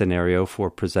case scenario for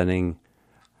presenting?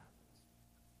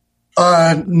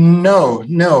 No.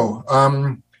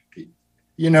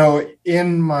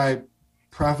 In my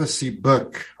prophecy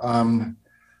book,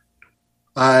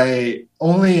 I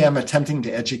only am attempting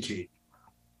to educate.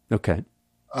 Okay.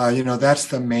 That's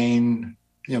the main,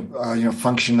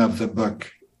 function of the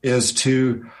book, is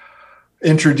to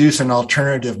introduce an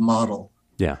alternative model.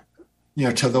 Yeah.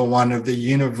 To the one of the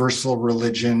universal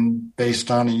religion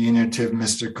based on a unitive,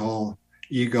 mystical,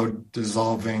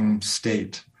 ego-dissolving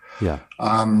state. Yeah.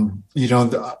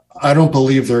 I don't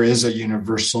believe there is a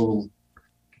universal,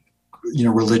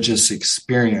 religious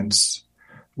experience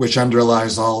which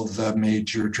underlies all the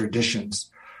major traditions.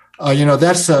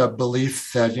 That's a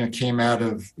belief that, came out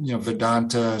of,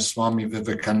 Vedanta, Swami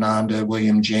Vivekananda,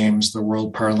 William James, the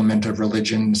World Parliament of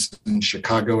Religions in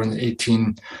Chicago in the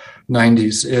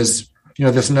 1890s, is,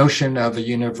 this notion of a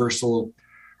universal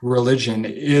religion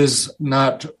is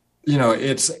not,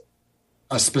 it's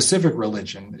a specific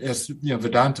religion. It's,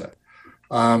 Vedanta.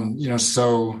 What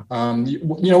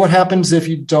happens if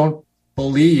you don't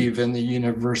believe in the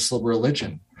universal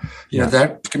religion?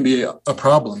 That can be a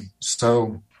problem.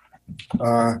 So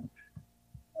I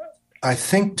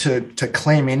think to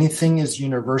claim anything is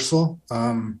universal,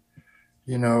 what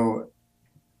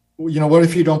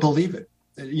if you don't believe it?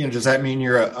 Does that mean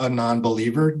you're a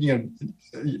non-believer?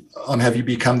 Have you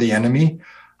become the enemy?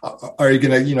 Are you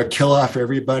going to, kill off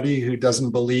everybody who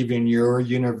doesn't believe in your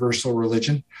universal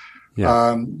religion?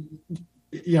 Yeah.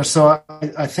 So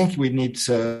I think we need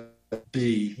to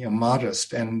be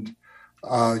modest and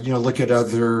look at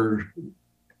other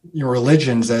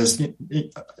religions as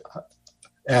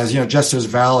just as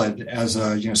valid as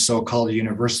a so-called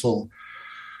universal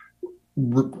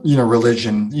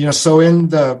religion. So in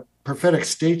the Prophetic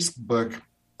States book,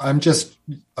 I'm just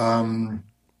kind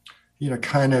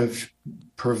of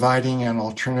providing an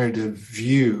alternative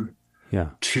view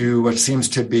to what seems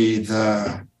to be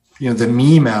the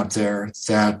meme out there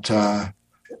that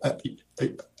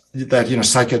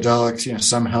psychedelics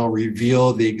somehow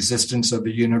reveal the existence of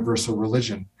a universal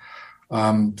religion.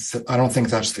 I don't think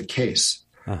that's the case.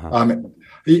 Uh-huh.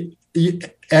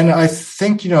 And I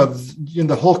think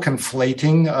the whole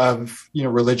conflating of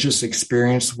religious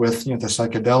experience with the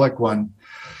psychedelic one,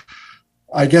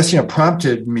 I guess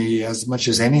prompted me as much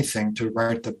as anything to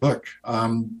write the book,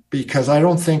 because I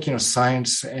don't think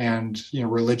science and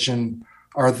religion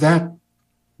are that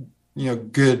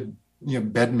good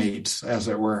bedmates, as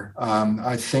it were.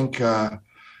 I think to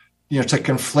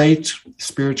conflate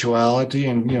spirituality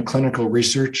and clinical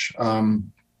research,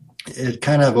 it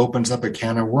kind of opens up a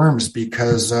can of worms,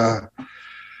 because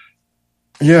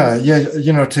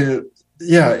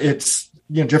it's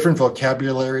different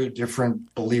vocabulary,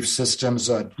 different belief systems,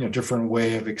 different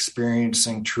way of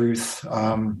experiencing truth.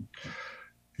 One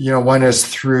is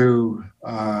through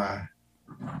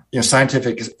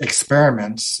scientific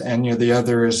experiments, and the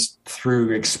other is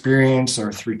through experience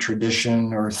or through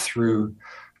tradition or through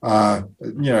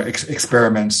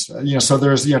experiments. So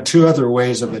there's two other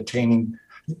ways of attaining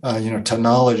to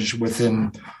knowledge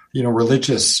within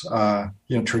religious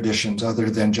traditions other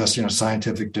than just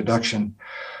scientific deduction.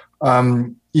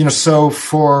 So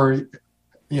for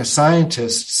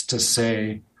scientists to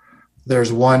say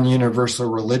there's one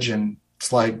universal religion,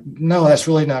 it's like, no, that's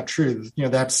really not true.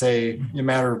 That's a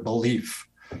matter of belief,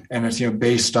 and it's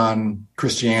based on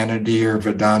Christianity or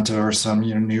Vedanta or some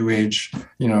New Age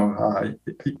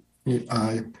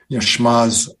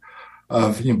schmaz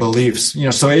of beliefs.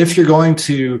 So if you're going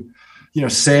to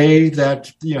say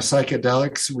that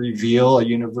psychedelics reveal a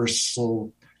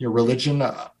universal religion,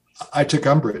 I took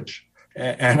umbrage,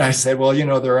 and I said, well,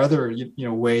 there are other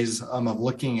ways of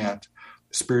looking at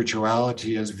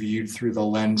spirituality as viewed through the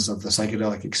lens of the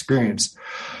psychedelic experience.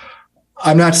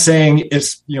 I'm not saying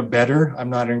it's better. I'm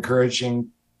not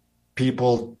encouraging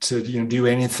people to do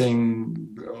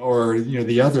anything or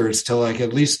the other. It's to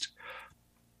at least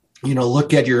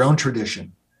look at your own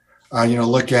tradition.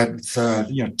 Look at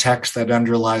the text that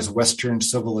underlies Western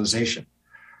civilization,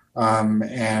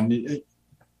 and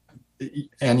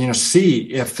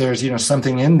see if there's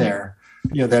something in there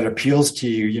that appeals to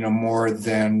you more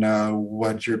than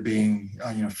what you're being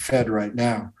fed right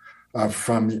now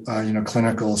from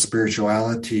clinical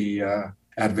spirituality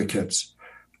advocates.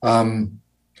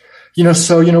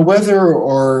 So whether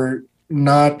or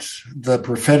not the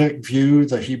prophetic view,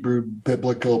 the Hebrew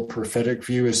biblical prophetic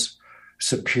view, is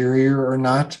superior or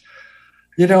not,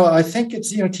 I think it's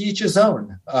to each his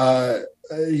own.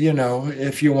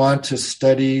 If you want to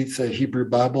study the Hebrew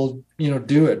Bible,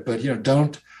 do it, but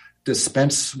don't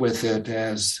dispense with it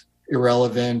as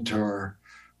irrelevant or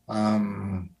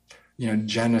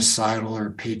genocidal or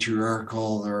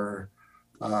patriarchal or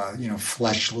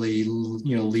fleshly,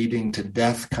 leading to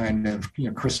death kind of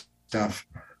Christian stuff.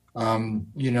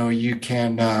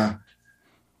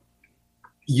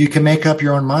 You can make up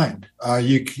your own mind.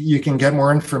 You can get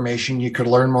more information. You could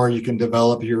learn more. You can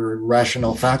develop your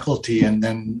rational faculty, and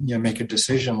then make a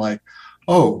decision like,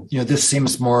 oh, this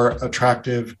seems more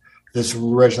attractive. This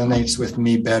resonates with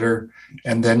me better,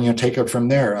 and then take it from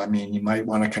there. I mean, you might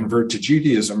want to convert to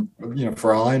Judaism,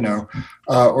 for all I know,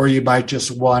 or you might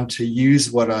just want to use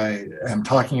what I am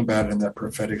talking about in that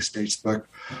Prophetic States book,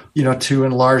 to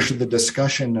enlarge the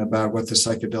discussion about what the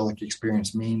psychedelic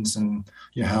experience means and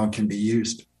how it can be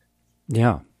used.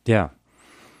 Yeah.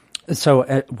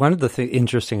 So one of the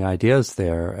interesting ideas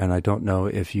there, and I don't know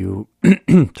if you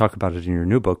talk about it in your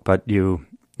new book, but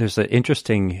there's an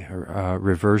interesting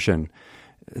reversion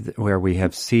where we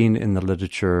have seen in the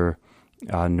literature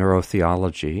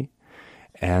neurotheology,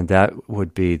 and that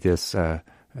would be this. You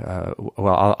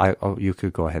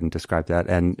could go ahead and describe that,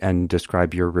 and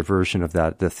describe your reversion of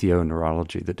that, the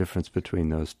theoneurology, the difference between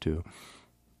those two.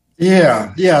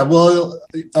 Yeah. Well,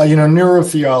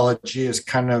 neurotheology is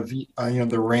kind of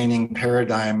the reigning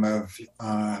paradigm of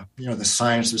the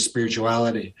science of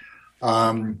spirituality.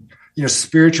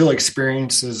 Spiritual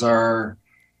experiences are,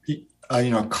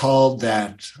 called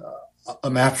that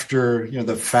after,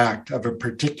 the fact of a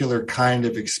particular kind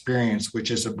of experience, which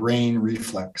is a brain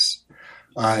reflex.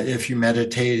 If you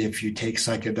meditate, if you take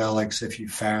psychedelics, if you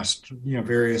fast,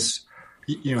 various,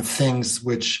 things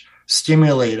which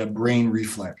stimulate a brain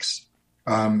reflex.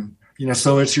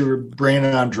 So it's your brain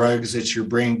on drugs. It's your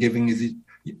brain giving you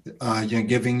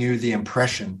the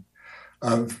impression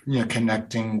of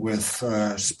connecting with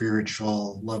a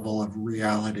spiritual level of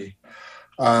reality.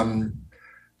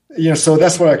 So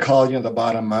that's what I call the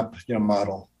bottom up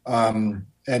model. And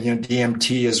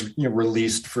DMT is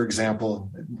released, for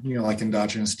example, like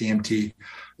endogenous DMT,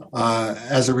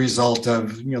 as a result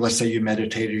of let's say you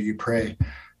meditate or you pray,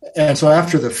 and so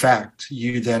after the fact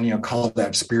you then call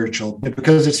that spiritual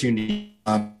because it's unique.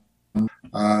 And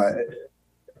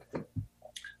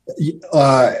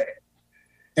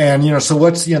so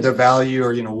what's the value,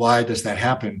 or why does that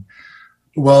happen?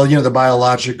 Well, the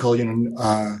biological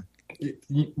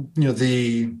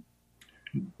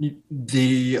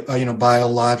the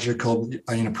biological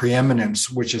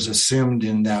preeminence which is assumed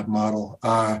in that model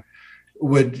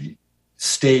would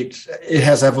state it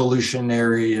has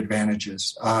evolutionary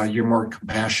advantages. You're more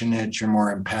compassionate, you're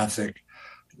more empathic,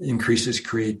 increases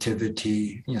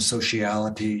creativity,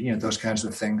 sociality, those kinds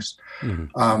of things.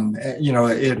 Mm-hmm.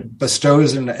 It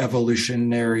bestows an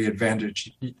evolutionary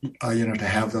advantage, to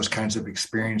have those kinds of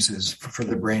experiences for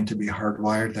the brain to be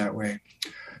hardwired that way.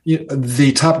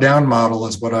 the top-down model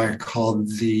is what I call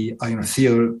the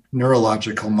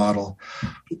theoneurological model,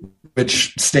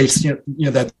 which states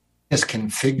that is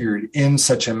configured in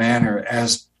such a manner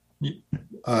as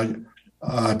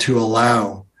to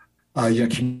allow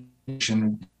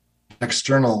communication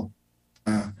external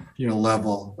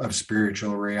level of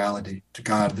spiritual reality, to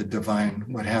God, the divine,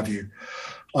 what have you.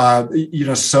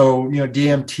 So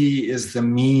DMT is the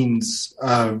means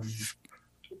of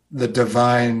the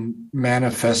divine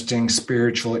manifesting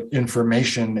spiritual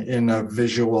information in a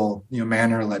visual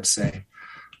manner, let's say.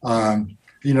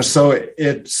 So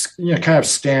it's kind of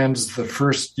stands the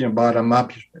first bottom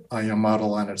up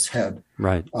model on its head.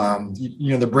 Right.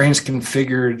 The brain's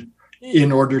configured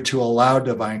in order to allow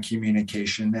divine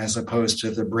communication, as opposed to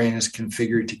the brain is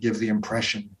configured to give the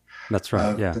impression. That's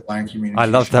right. Yeah, divine communication. I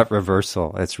love that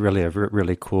reversal. It's really a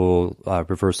really cool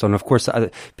reversal. And of course,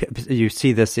 you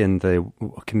see this in the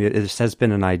community. This has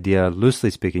been an idea, loosely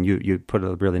speaking. You put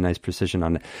a really nice precision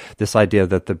on it. This idea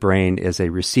that the brain is a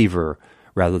receiver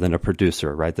rather than a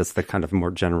producer, right? That's the kind of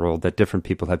more general that different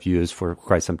people have used for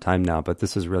quite some time now. But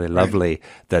this is really lovely,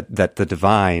 right, that the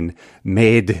divine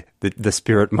made the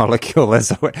spirit molecule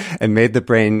and made the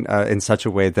brain in such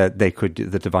a way that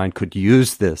the divine could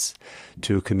use this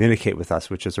to communicate with us,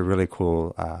 which is a really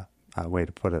cool way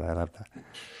to put it. I love that.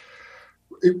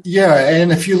 Yeah,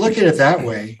 and if you look at it that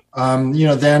way, then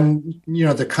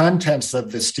the contents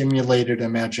of the stimulated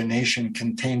imagination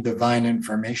contain divine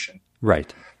information.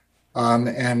 Right.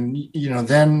 Then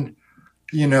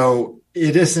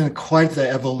it isn't quite the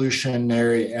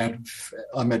evolutionary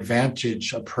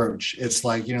advantage approach. It's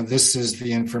like, this is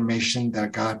the information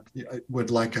that God would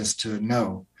like us to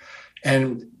know.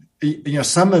 And,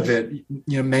 some of it,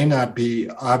 may not be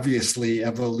obviously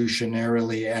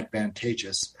evolutionarily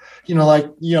advantageous. The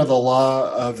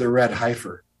law of the red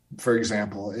heifer, for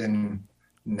example, in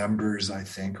Numbers, I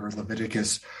think, or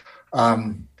Leviticus.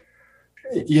 The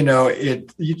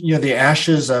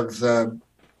ashes of the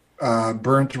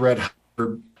burnt red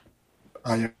heifer,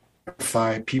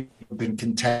 people have been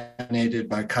contaminated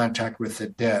by contact with the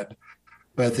dead,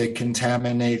 but they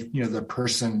contaminate, the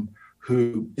person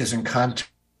who is in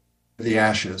contact with the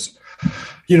ashes.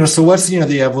 So what's,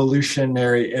 the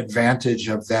evolutionary advantage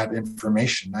of that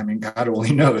information? I mean, God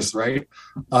only knows, right?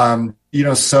 So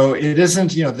it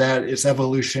isn't, that it's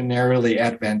evolutionarily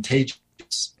advantageous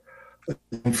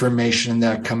information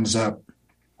that comes up,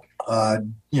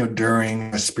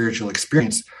 during a spiritual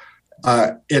experience.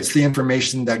 It's the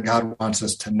information that God wants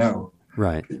us to know,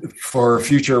 right, for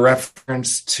future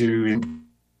reference to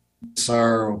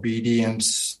our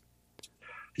obedience,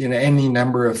 any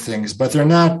number of things. But they're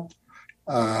not,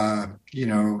 they're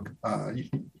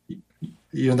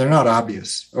not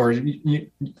obvious, or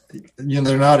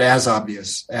they're not as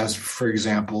obvious as, for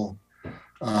example,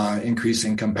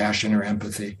 increasing compassion or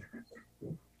empathy.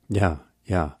 Yeah,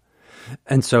 yeah.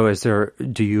 And so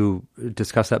do you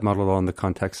discuss that model at all in the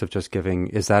context of just giving,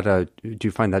 do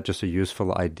you find that just a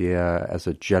useful idea as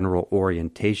a general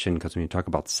orientation? Because when you talk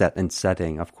about set and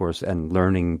setting, of course, and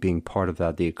learning being part of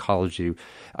that, the ecology,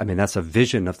 I mean, that's a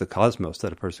vision of the cosmos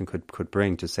that a person could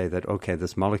bring to say that, okay,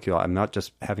 this molecule, I'm not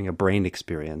just having a brain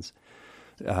experience,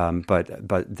 but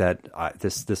that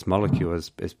this molecule is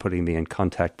putting me in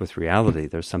contact with reality.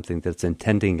 There's something that's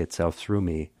intending itself through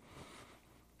me.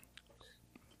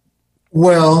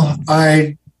 Well,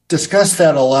 I discussed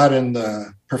that a lot in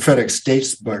the Prophetic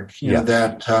States book,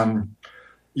 that,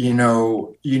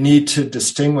 you need to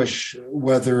distinguish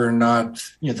whether or not,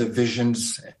 the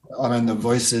visions and the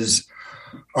voices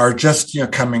are just,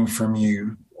 coming from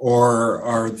you, or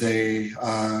are they,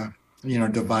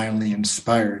 divinely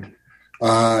inspired.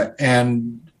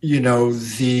 And,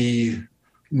 the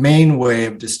main way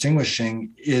of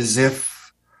distinguishing is if,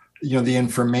 the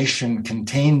information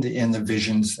contained in the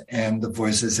visions and the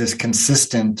voices is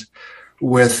consistent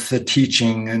with the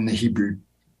teaching in the Hebrew,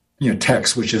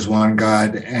 text, which is one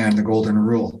God and the Golden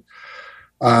Rule.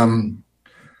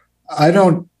 I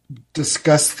don't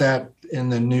discuss that in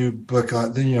the new book,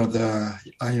 the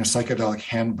Psychedelic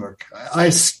Handbook.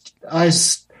 I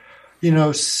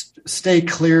stay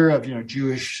clear of,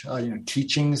 Jewish,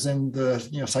 teachings in the,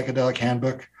 Psychedelic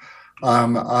Handbook.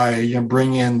 I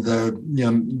bring in the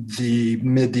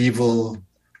medieval,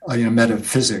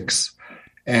 metaphysics,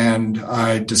 and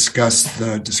I discuss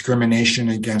the discrimination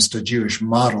against a Jewish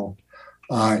model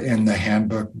in the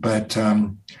handbook. But I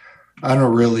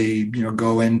don't really,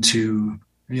 go into,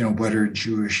 what are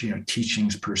Jewish,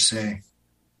 teachings per se.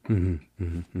 Mm-hmm,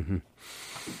 mm-hmm, mm-hmm.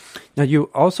 Now,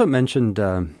 you also mentioned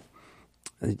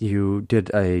you did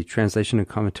a translation and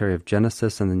commentary of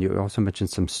Genesis, and then you also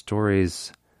mentioned some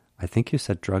stories. I think you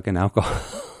said drug and alcohol.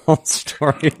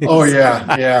 stories. Oh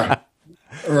yeah.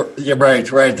 Yeah,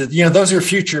 right. Those are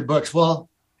future books. Well,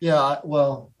 yeah,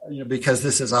 because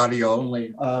this is audio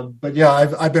only. But yeah,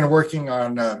 I've been working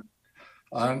on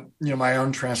my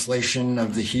own translation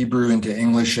of the Hebrew into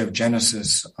English of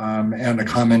Genesis, and a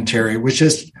commentary, which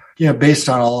is based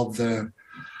on all of the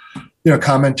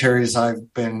commentaries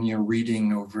I've been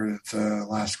reading over the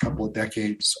last couple of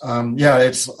decades.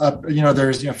 It's up.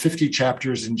 There's 50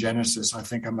 chapters in Genesis. I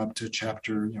think I'm up to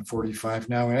chapter 45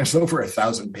 now, and it's over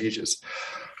 1,000 pages.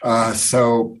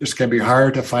 So it's going to be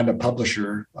hard to find a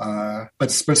publisher,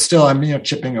 but still, I'm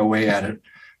chipping away at it.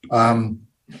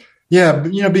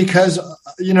 Because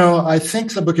I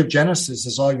think the Book of Genesis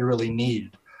is all you really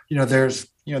need. There's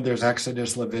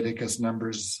Exodus, Leviticus,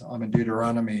 Numbers, and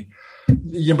Deuteronomy.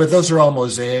 But those are all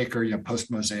Mosaic or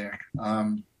post-Mosaic.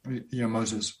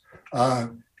 Moses,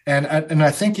 and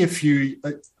I think if you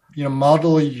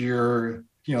model your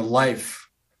life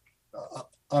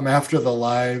after the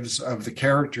lives of the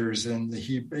characters in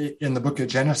the Book of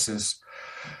Genesis,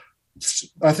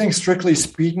 I think strictly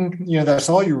speaking, that's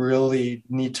all you really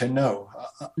need to know.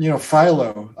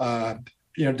 Philo,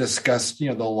 discussed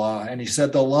the law, and he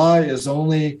said the law is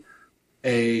only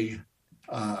a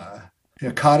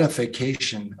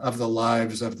codification of the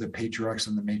lives of the patriarchs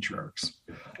and the matriarchs.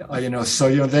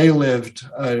 So they lived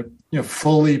a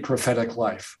fully prophetic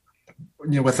life,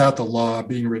 without the law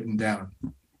being written down.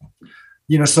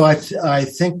 So I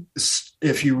think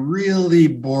if you really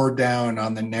bore down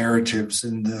on the narratives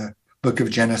in the Book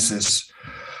of Genesis,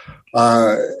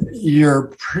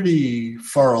 you're pretty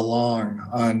far along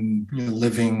on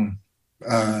living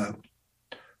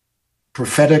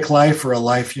prophetic life, or a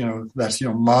life that's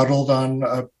modeled on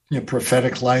a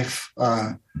prophetic life.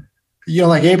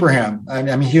 Like Abraham.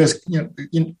 He was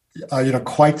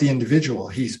quite the individual.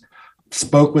 He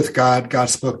spoke with God. God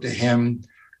spoke to him.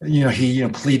 He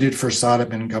pleaded for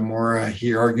Sodom and Gomorrah.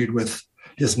 He argued with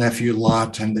his nephew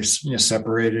Lot, and they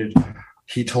separated.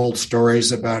 He told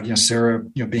stories about Sarah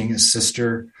being his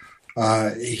sister.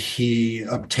 He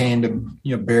obtained a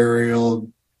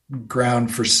burial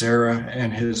ground for Sarah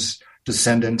and his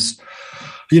descendants.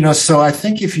 So I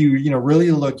think if you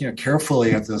really look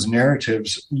carefully at those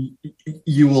narratives,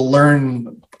 you will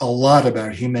learn a lot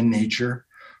about human nature.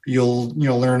 You'll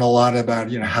learn a lot about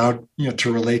how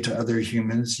to relate to other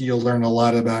humans. You'll learn a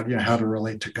lot about how to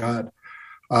relate to God.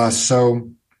 So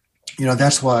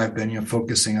that's why I've been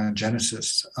focusing on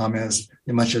Genesis as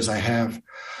much as I have.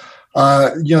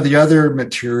 The other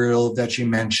material that you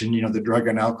mentioned, the drug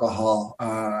and alcohol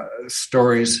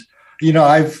stories.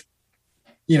 I've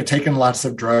taken lots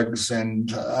of drugs,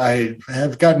 and I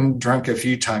have gotten drunk a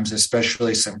few times,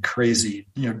 especially some crazy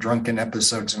drunken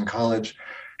episodes in college.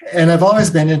 And I've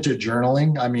always been into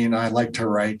journaling. I like to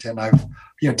write, and I've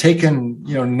taken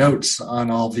notes on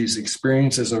all these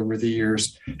experiences over the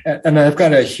years, and I've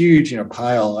got a huge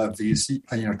pile of these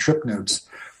trip notes,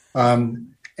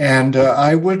 and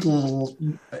I would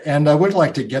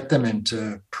like to get them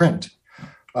into print.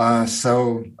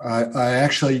 So I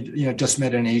actually just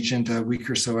met an agent a week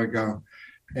or so ago,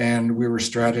 and we were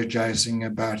strategizing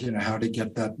about how to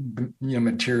get that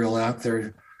material out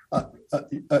there.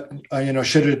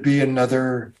 Should it be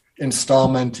another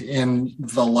installment in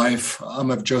the life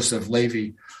of Joseph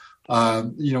Levy,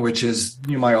 which is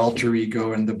my alter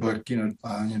ego in the book.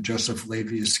 Joseph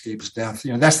Levy Escapes Death.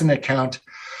 That's an account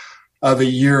of a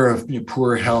year of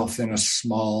poor health in a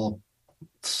small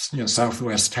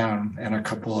Southwest town, and a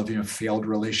couple of failed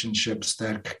relationships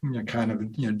that kind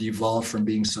of devolved from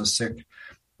being so sick.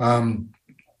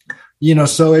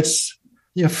 So it's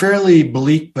fairly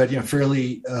bleak, but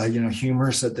fairly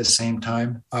humorous at the same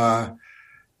time.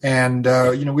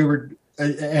 We were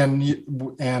when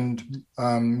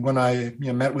I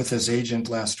met with his agent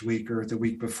last week or the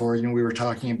week before, we were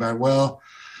talking about,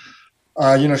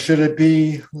 should it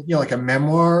be like a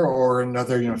memoir or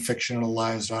another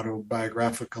fictionalized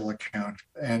autobiographical account?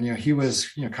 And he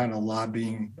was kind of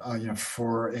lobbying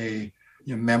for a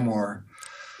memoir.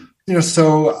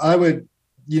 So I would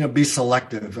be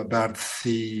selective about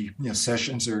the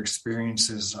sessions or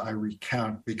experiences I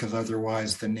recount, because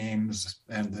otherwise the names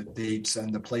and the dates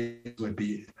and the places would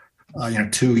be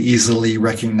too easily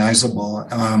recognizable,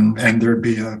 and there'd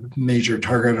be a major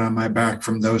target on my back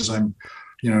from those I'm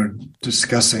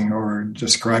discussing or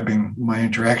describing my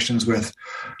interactions with.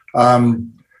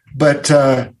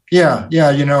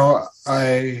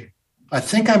 I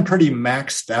think I'm pretty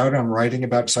maxed out on writing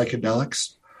about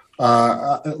psychedelics.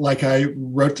 Like I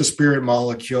wrote The Spirit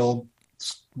Molecule.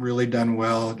 It's really done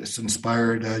well. It's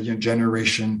inspired a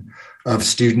generation of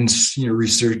students,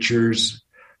 researchers,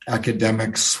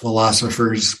 academics,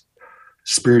 philosophers,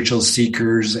 spiritual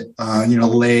seekers,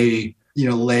 lay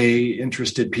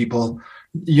interested people.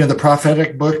 The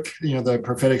prophetic book, the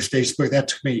prophetic states book, that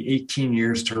took me 18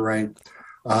 years to write.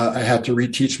 I had to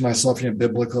reteach myself,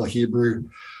 biblical Hebrew,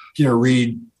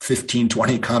 read 15,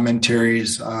 20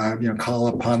 commentaries, call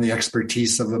upon the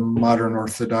expertise of a modern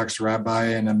Orthodox rabbi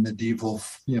and a medieval,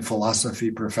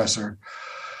 philosophy professor.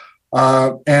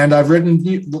 And I've written,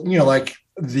 like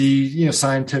the,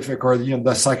 scientific or, the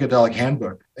Psychedelic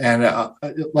Handbook. And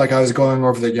like I was going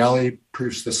over the galley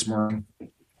proofs this morning.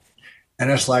 And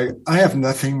it's like, I have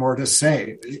nothing more to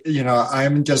say.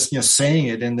 I'm just, saying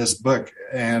it in this book,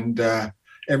 and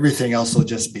everything else will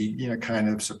just be, kind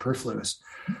of superfluous.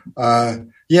 So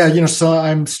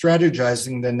I'm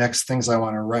strategizing the next things I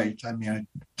want to write. I mean, I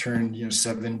turned,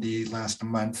 70 last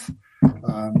month.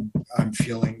 I'm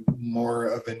feeling more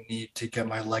of a need to get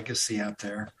my legacy out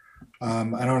there.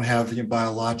 I don't have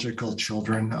biological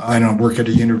children. I don't work at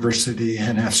a university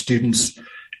and have students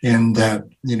in that,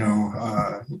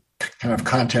 kind of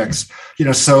context,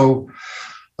 so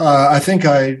I think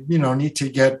I, need to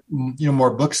get,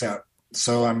 more books out.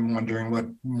 So I'm wondering what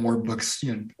more books,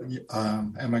 am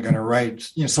I going to write?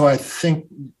 So I think,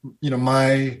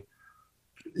 my,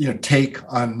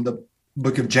 take on the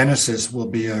book of Genesis will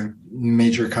be a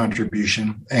major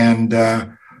contribution. And,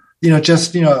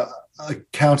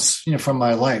 accounts, from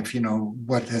my life,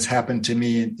 what has happened to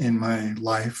me in my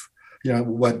life,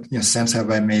 what sense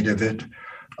have I made of it?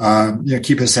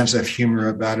 Keep a sense of humor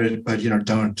about it, but,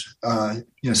 don't,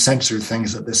 censor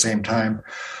things at the same time.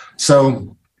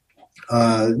 So,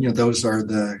 those are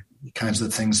the kinds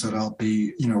of things that I'll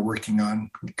be, working on,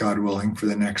 God willing, for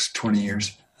the next 20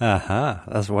 years.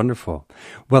 That's wonderful.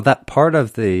 Well, that part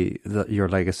of your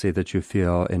legacy that you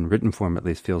feel, in written form at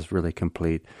least, feels really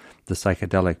complete, the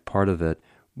psychedelic part of it,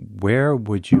 where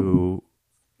would you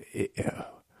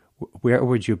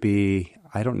be,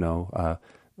 I don't know,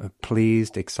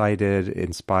 pleased, excited,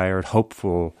 inspired,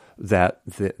 hopeful that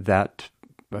that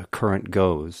current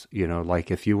goes? Like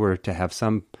if you were to have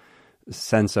some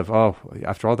sense of,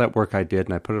 after all that work I did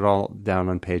and I put it all down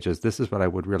on pages, this is what I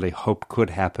would really hope could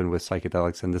happen with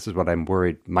psychedelics, and this is what I'm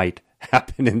worried might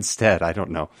happen instead. I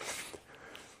don't know.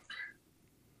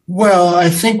 Well, I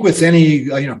think with any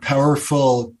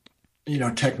powerful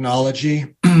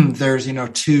technology, there's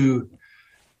two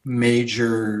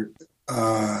major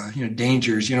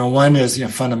dangers. One is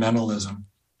fundamentalism,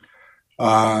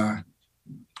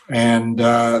 and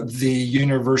the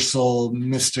universal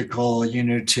mystical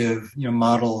unitive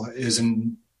model is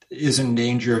in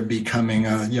danger of becoming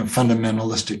a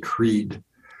fundamentalistic creed,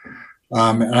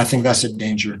 and I think that's a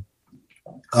danger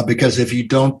because if you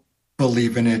don't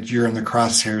believe in it, you're in the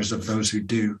crosshairs of those who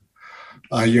do.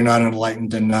 You're not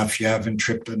enlightened enough. You haven't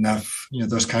tripped enough.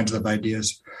 Those kinds of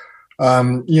ideas.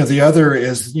 The other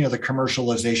is, the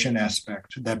commercialization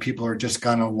aspect, that people are just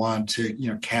going to want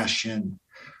to, cash in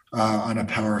on a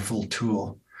powerful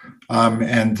tool.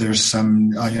 And there's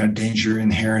some, danger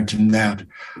inherent in that.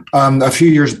 A few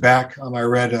years back, I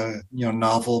read a,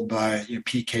 novel by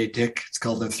P.K. Dick. It's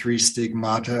called The Three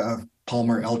Stigmata of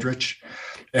Palmer Eldritch.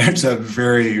 It's a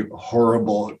very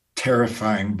horrible,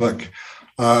 terrifying book.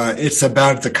 It's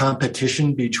about the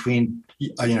competition between,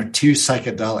 two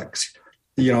psychedelics.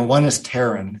 One is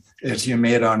Terran, it's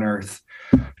made on Earth,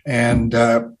 and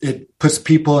it puts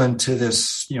people into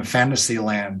this fantasy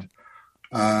land.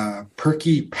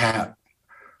 Perky Pat,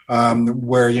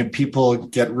 where people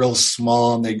get real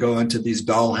small and they go into these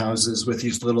doll houses with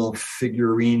these little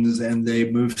figurines and they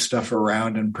move stuff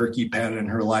around. And Perky Pat and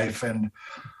her life and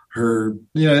her,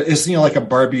 it's like a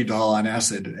Barbie doll on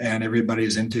acid, and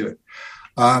everybody's into it.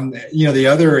 The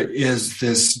other is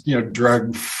this,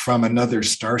 drug from another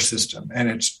star system, and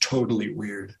it's totally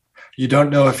weird. You don't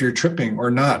know if you're tripping or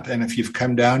not. And if you've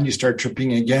come down, you start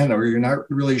tripping again, or you're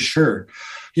not really sure,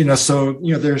 so,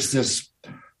 there's this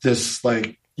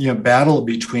like, battle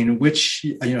between which,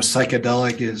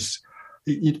 psychedelic is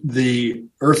the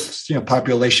Earth's,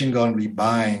 population going to be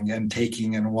buying and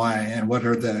taking, and why, and what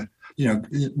are the,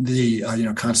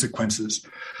 consequences.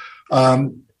 I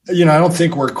don't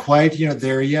think we're quite,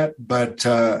 there yet, but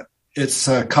it's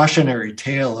a cautionary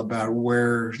tale about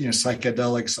where,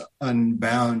 psychedelics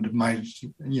unbound might,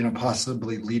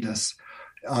 possibly lead us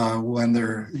when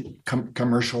they're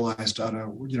commercialized on a,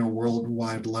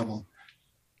 worldwide level.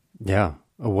 Yeah.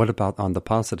 What about on the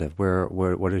positive?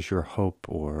 What is your hope,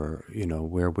 or,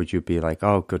 where would you be like,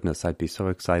 oh goodness, I'd be so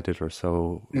excited or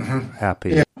so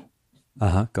happy? Yeah.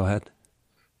 Go ahead.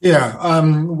 Yeah.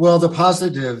 Well, the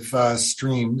positive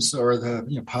streams, or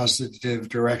the positive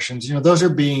directions, those are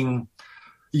being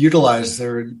utilized.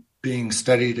 They're being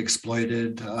studied,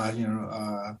 exploited.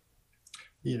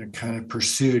 kind of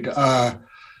pursued. To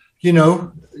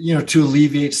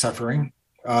alleviate suffering.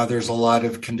 There's a lot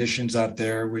of conditions out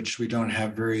there which we don't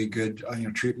have very good,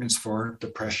 treatments for: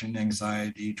 depression,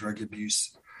 anxiety, drug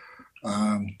abuse.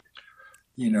 Clinical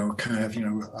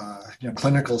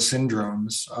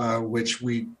syndromes, which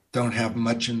we don't have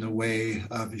much in the way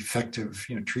of effective,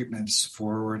 treatments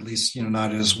for, or at least,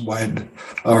 not as wide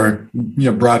or,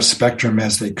 broad spectrum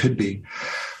as they could be.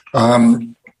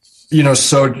 To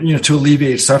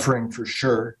alleviate suffering for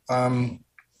sure. To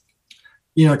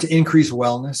increase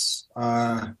wellness.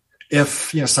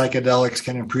 If, psychedelics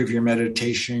can improve your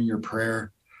meditation, your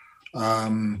prayer,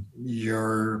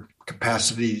 your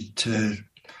capacity to,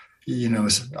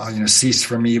 cease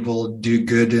from evil, do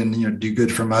good, and, do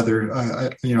good from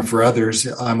for others,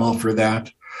 I'm all for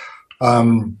that.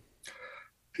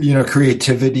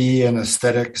 Creativity and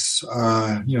aesthetics,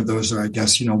 those are, I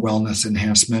guess, wellness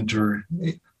enhancement or,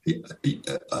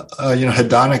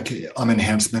 hedonic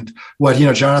enhancement. What,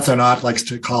 Jonathan Ott likes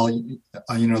to call,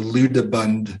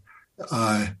 ludibund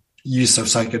use of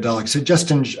psychedelics. It just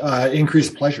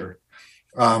increased pleasure.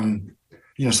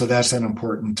 So that's an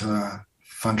important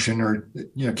function, or,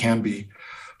 can be.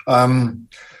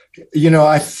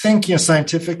 I think,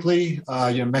 scientifically,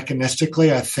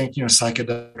 mechanistically, I think,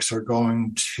 psychedelics are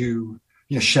going to,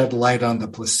 shed light on the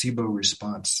placebo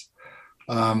response.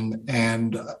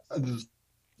 And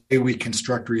we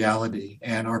construct reality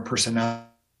and our personality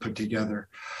put together.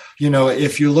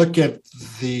 If you look at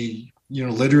the,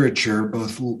 literature,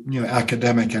 both,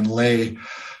 academic and lay,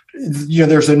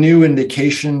 there's a new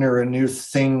indication or a new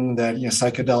thing that,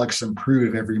 psychedelics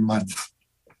improve every month.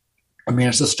 I mean,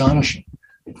 it's astonishing.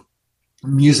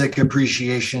 Music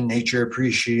appreciation, nature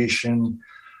appreciation,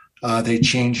 they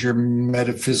change your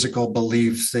metaphysical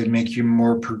beliefs. They make you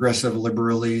more progressive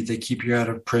liberally. They keep you out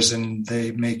of prison.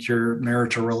 They make your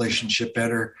marital relationship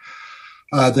better.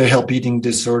 They help eating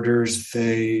disorders.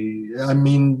 They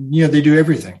do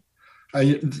everything.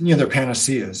 They're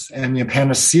panaceas, and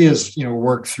panaceas,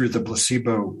 work through the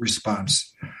placebo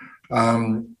response.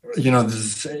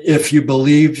 If you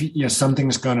believe,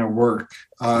 something's going to work,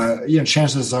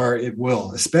 chances are it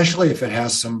will, especially if it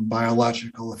has some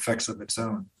biological effects of its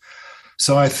own.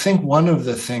 So I think one of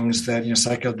the things that,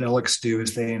 psychedelics do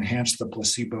is they enhance the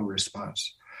placebo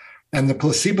response. And the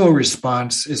placebo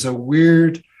response is a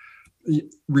weird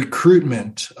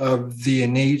recruitment of the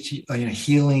innate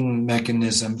healing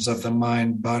mechanisms of the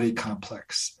mind-body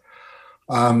complex.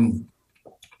 They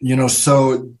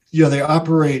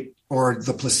operate, or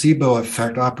the placebo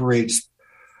effect operates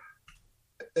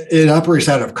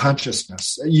out of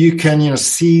consciousness. You can,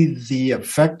 see the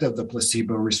effect of the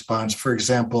placebo response. For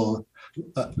example,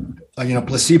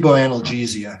 placebo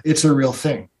analgesia. It's a real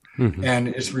thing. Mm-hmm. And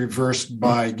it's reversed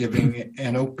by giving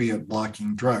an opiate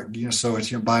blocking drug, so it's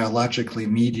biologically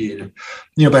mediated.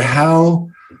 But how,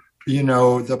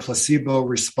 the placebo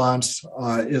response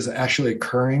is actually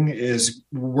occurring is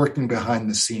working behind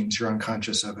the scenes. You're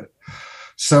unconscious of it.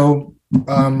 So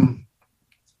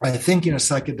I think,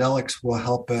 psychedelics will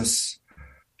help us,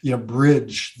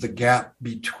 bridge the gap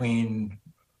between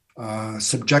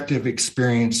subjective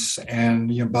experience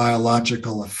and,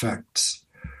 biological effects.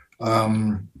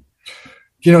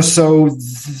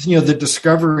 The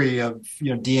discovery of,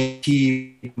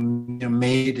 DMT,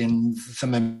 made in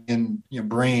the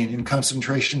brain in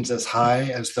concentrations as high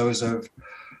as those of,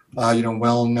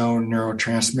 well-known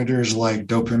neurotransmitters like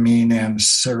dopamine and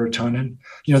serotonin,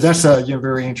 that's a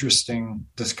very interesting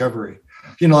discovery.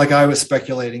 Like I was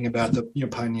speculating about the,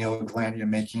 pineal gland,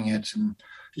 making it, and,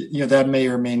 that may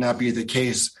or may not be the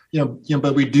case,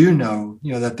 but we do know,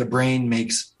 that the brain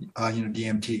makes,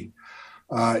 DMT.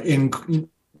 In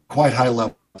quite high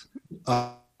levels.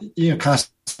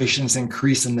 Concentrations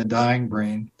increase in the dying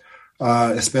brain,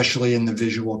 especially in the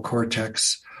visual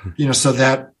cortex. So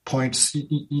that points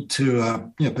to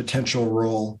a potential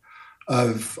role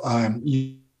of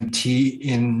DMT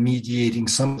in mediating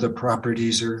some of the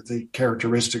properties or the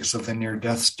characteristics of the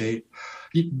near-death state.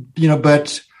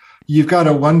 But you've got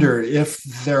to wonder if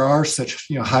there are such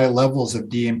high levels of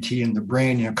DMT in the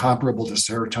brain, comparable to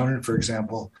serotonin, for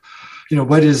example.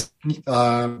 What is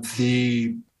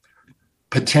the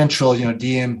potential,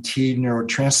 DMT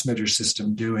neurotransmitter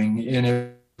system doing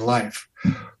in life?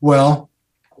 Well,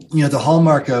 the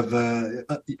hallmark of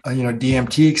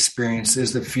DMT experience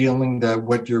is the feeling that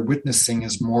what you're witnessing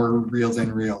is more real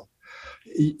than real.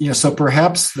 So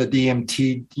perhaps the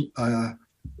DMT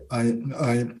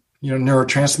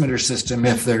neurotransmitter system,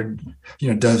 if there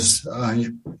does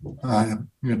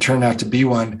turn out to be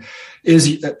one,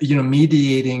 is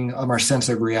mediating our sense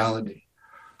of reality.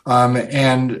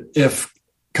 And if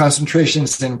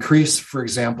concentrations increase, for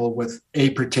example, with a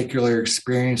particular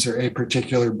experience or a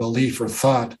particular belief or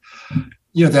thought,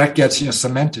 that gets,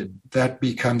 cemented. That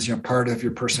becomes, part of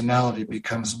your personality,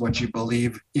 becomes what you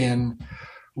believe in,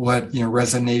 what,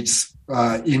 resonates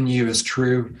in you as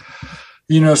true.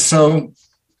 So,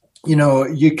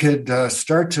 you could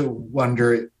start to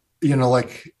wonder,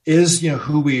 is,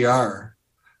 who we are,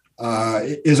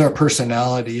 is our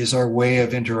personality, is our way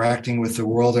of interacting with the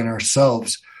world and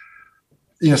ourselves,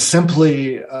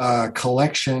 simply a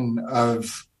collection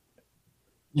of,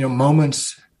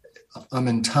 moments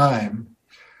in time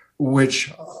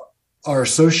which are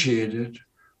associated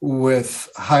with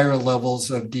higher levels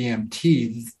of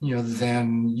DMT,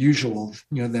 than usual,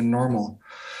 than normal.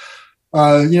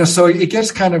 So it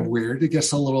gets kind of weird. It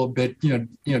gets a little bit,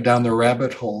 down the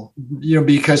rabbit hole,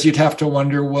 because you'd have to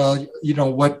wonder, well,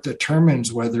 what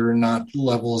determines whether or not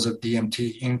levels of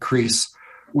DMT increase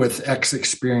with X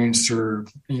experience or,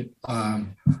 Y,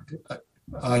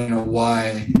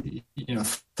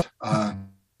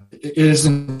 it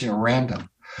isn't, random.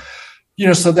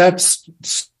 So that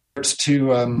starts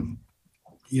to,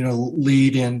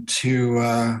 lead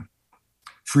into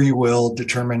free will,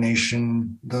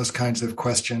 determination, those kinds of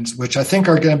questions, which I think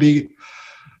are going to be,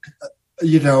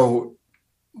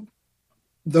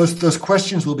 those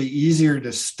questions will be easier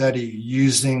to study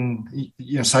using,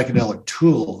 psychedelic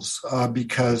tools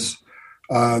because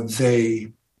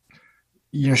they,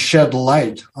 shed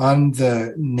light on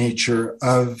the nature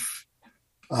of,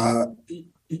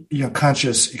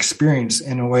 conscious experience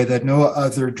in a way that no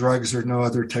other drugs or no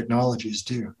other technologies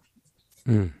do.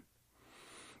 Mm.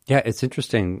 Yeah, it's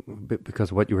interesting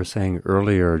because what you were saying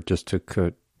earlier, just to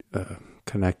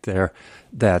connect there,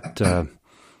 that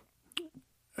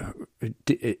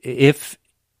if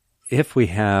we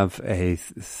have a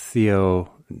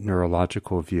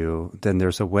theoneurological view, then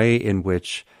there's a way in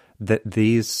which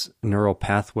these neural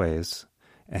pathways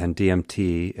and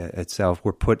DMT itself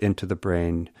were put into the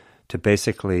brain to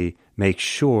basically make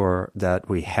sure that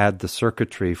we had the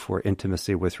circuitry for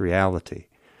intimacy with reality.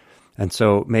 And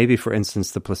so maybe, for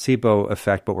instance, the placebo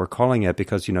effect, what we're calling it,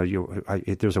 because,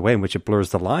 there's a way in which it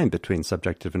blurs the line between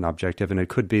subjective and objective, and it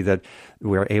could be that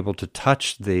we're able to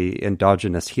touch the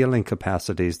endogenous healing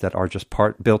capacities that are just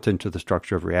built into the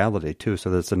structure of reality, too.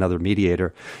 So that's another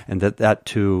mediator, and that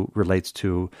too relates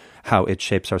to how it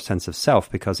shapes our sense of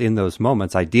self, because in those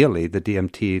moments, ideally, the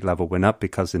DMT level went up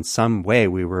because in some way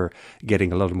we were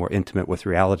getting a little more intimate with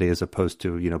reality as opposed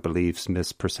to, beliefs,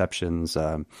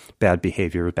 misperceptions, bad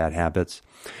behavior, bad habits.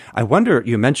 I wonder,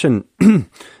 you mentioned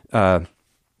that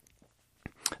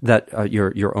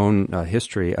your own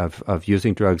history of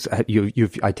using drugs. I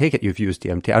take it you've used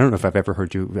DMT. I don't know if I've ever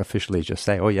heard you officially just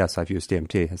say, "Oh yes, I've used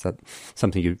DMT." Is that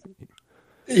something you?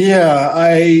 Yeah,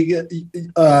 I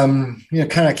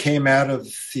kind of came out of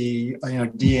the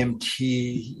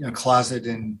DMT closet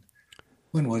in,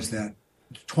 when was that?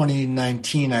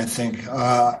 2019, I think.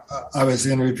 I was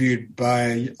interviewed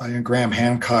by Graham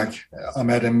Hancock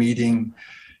at a meeting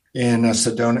in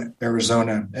Sedona,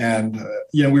 Arizona, and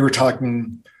we were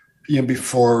talking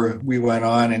before we went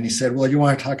on, and he said, "Well, you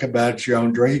want to talk about your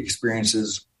own drug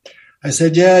experiences?" I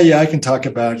said, yeah, I can talk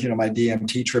about, my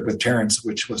DMT trip with Terrence,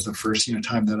 which was the first,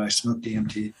 time that I smoked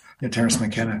DMT, Terrence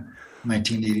McKenna,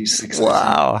 1986.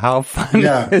 Wow, how fun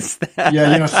is that?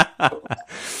 Yeah,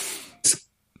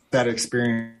 that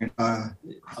experience,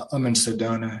 I'm in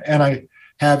Sedona, and I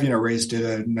have, raised it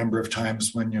a number of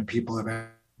times when, people have,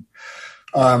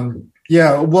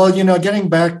 getting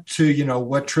back to,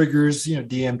 what triggers,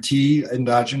 DMT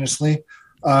endogenously,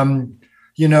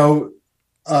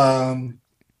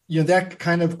 that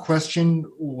kind of question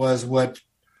was what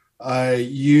I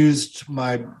used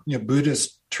my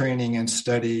Buddhist training and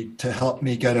study to help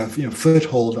me get a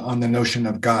foothold on the notion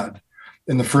of God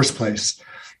in the first place.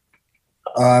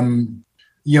 One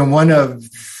of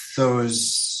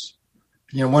those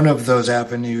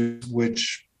avenues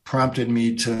which prompted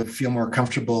me to feel more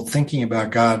comfortable thinking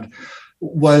about God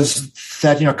was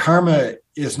that karma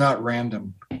is not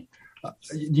random.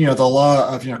 The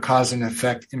law of cause and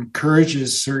effect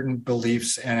encourages certain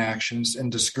beliefs and actions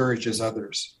and discourages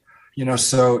others.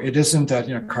 So it isn't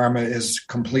that karma is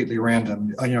completely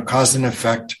random. Cause and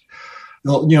effect.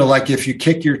 Like if you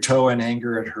kick your toe in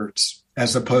anger, it hurts,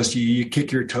 as opposed to you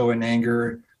kick your toe in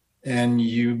anger and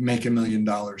you make $1 million.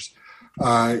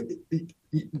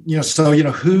 So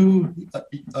who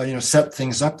set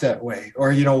things up that way,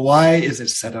 or why is it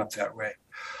set up that way?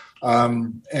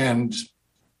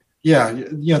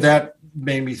 That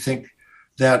made me think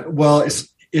that, well,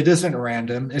 it isn't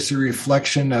random. It's a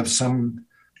reflection of some,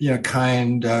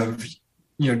 kind of,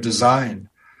 design.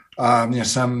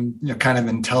 some kind of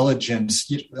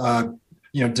intelligence,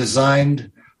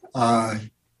 designed karma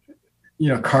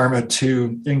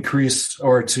to increase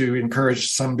or to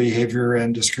encourage some behavior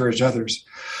and discourage others.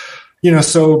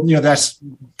 So that's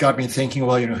got me thinking,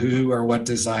 well, who or what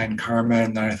designed karma?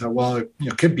 And then I thought, well,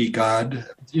 it could be God.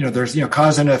 There's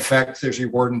cause and effect. There's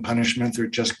reward and punishment. They're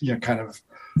just kind of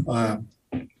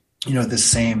the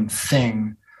same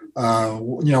thing.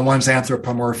 One's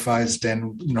anthropomorphized,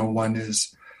 and one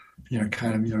is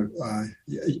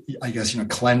I guess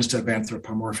cleansed of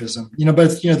anthropomorphism.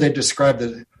 But they describe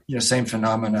the same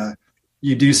phenomena.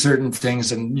 You do certain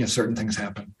things, and certain things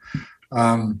happen.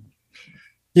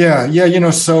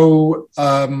 So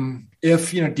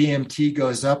if DMT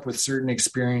goes up with certain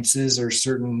experiences or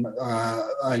certain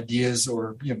ideas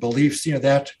or beliefs,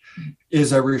 that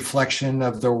is a reflection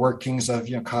of the workings of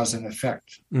cause and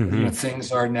effect. Mm-hmm.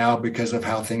 Things are now because of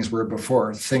how things were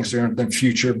before. Things are in the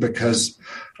future because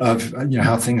of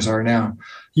how things are now.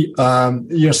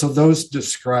 So those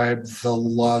describe the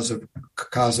laws of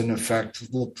cause and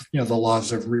effect. The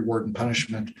laws of reward and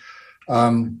punishment.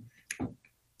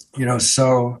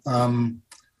 So I'm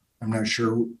not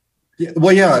sure.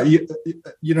 Well,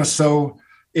 so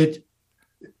it,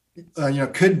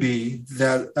 could be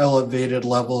that elevated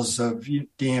levels of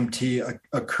DMT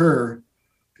occur,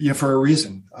 for a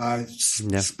reason.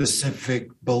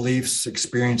 Specific beliefs,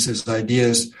 experiences,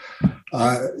 ideas,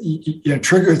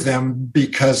 trigger them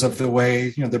because of the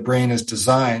way, the brain is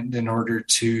designed in order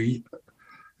to,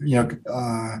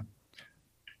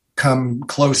 come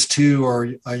close to or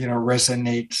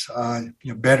resonate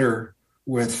better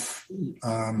with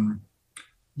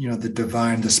the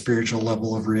divine, the spiritual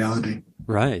level of reality.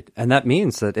 Right. And that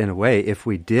means that in a way, if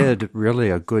we did really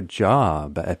a good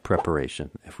job at preparation,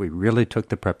 if we really took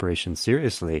the preparation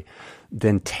seriously,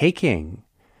 then taking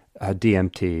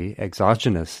DMT,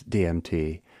 exogenous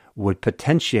DMT, would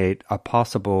potentiate a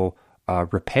possible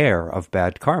repair of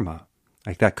bad karma.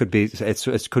 Like that could be,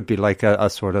 it could be like a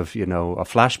sort of, a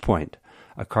flashpoint,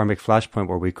 a karmic flashpoint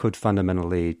where we could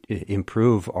fundamentally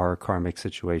improve our karmic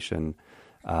situation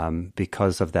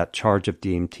because of that charge of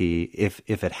DMT. If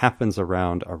it happens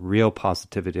around a real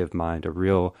positivity of mind, a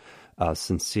real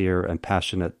sincere and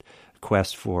passionate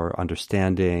quest for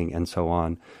understanding and so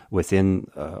on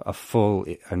within a full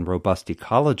and robust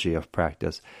ecology of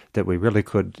practice, that we really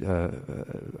could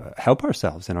help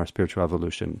ourselves in our spiritual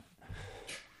evolution.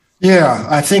 Yeah,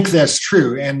 I think that's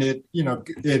true, and it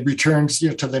returns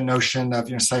to the notion of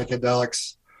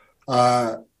psychedelics,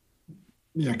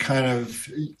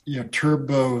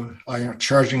 turbo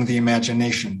charging the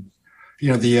imagination,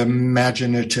 the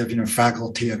imaginative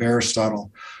faculty of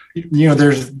Aristotle.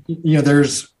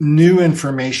 There's new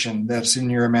information that's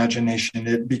in your imagination.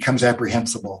 It becomes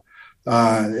apprehensible.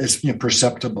 It's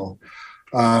perceptible.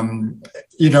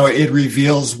 It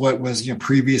reveals what was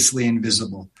previously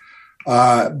invisible.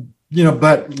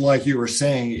 But like you were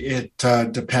saying, it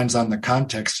depends on the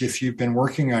context. If you've been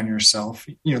working on yourself,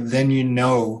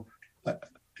 then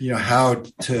how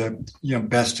to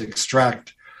best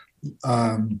extract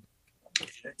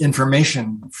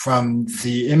information from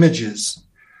the images,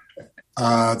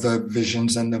 the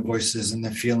visions and the voices and the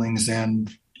feelings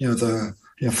and the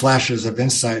flashes of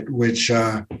insight, which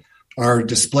are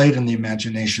displayed in the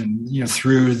imagination,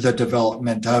 through the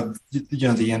development of,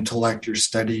 the intellect, your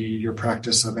study, your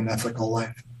practice of an ethical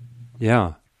life.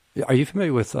 Yeah. Are you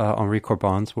familiar with Henri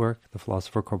Corbin's work, the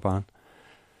philosopher Corbin?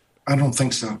 I don't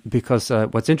think so. Because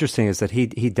what's interesting is that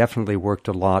he definitely worked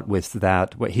a lot with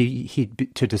that. He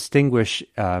to distinguish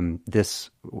this,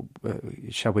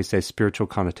 shall we say, spiritual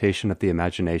connotation of the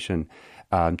imagination,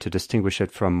 to distinguish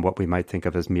it from what we might think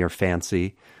of as mere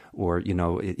fancy, or,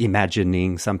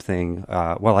 imagining something.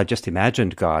 I just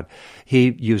imagined God.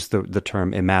 He used the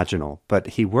term imaginal, but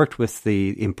he worked with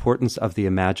the importance of the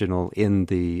imaginal in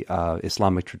the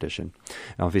Islamic tradition.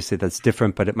 Now, obviously, that's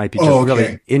different, but it might be just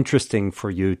really interesting for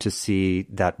you to see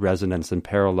that resonance and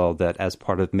parallel, that as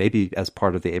part of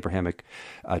the Abrahamic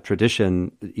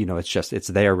tradition, it's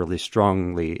there really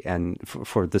strongly, and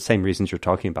for the same reasons you're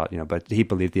talking about, but he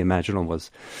believed the imaginal was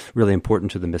really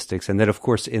important to the mystics. And then, of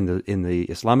course, in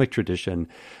the Islamic tradition,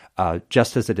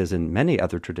 just as it is in many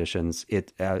other traditions,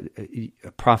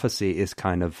 prophecy is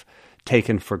kind of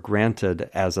taken for granted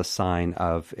as a sign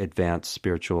of advanced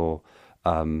spiritual.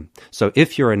 So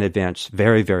if you're an advanced,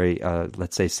 very, very,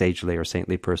 let's say, sagely or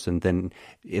saintly person, then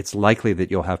it's likely that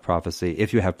you'll have prophecy.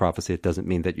 If you have prophecy, it doesn't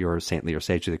mean that you're saintly or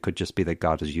sagely. It could just be that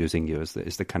God is using you, is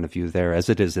the kind of view there, as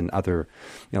it is in other,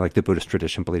 like the Buddhist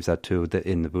tradition believes that too. That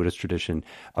in the Buddhist tradition,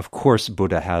 of course,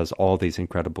 Buddha has all these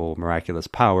incredible, miraculous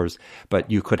powers, but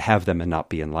you could have them and not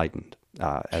be enlightened.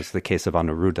 as the case of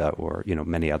Anuruddha or,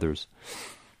 many others.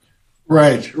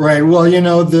 Right. Well,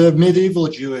 the medieval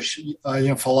Jewish,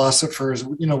 philosophers,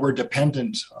 were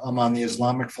dependent on the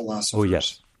Islamic philosophers. Oh,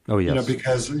 yes.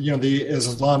 Because, the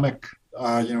Islamic,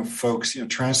 folks,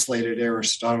 translated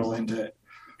Aristotle into,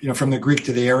 from the Greek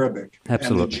to the Arabic.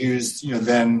 Absolutely. And the Jews,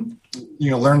 then,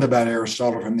 learned about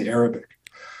Aristotle from the Arabic.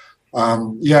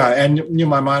 And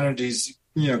Maimonides,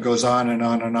 goes on and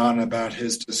on and on about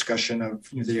his discussion of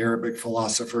the Arabic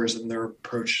philosophers and their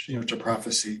approach, to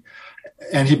prophecy.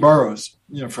 And he borrows,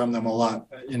 from them a lot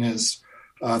in his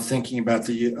thinking about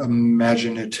the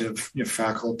imaginative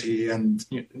faculty and,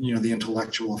 the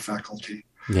intellectual faculty.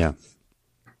 Yeah.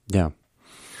 And,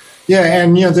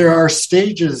 there are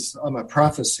stages of a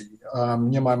prophecy.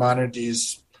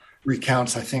 Maimonides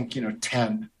recounts, I think,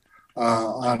 10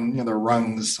 on the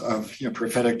rungs of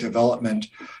prophetic development.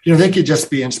 They could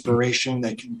just be inspiration.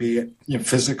 They can be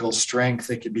physical strength.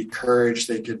 They could be courage.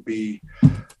 They could be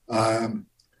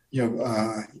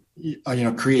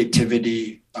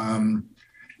creativity.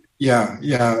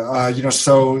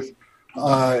 So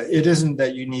it isn't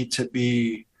that you need to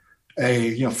be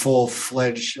a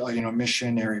full-fledged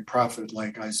missionary prophet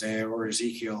like Isaiah or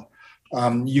Ezekiel.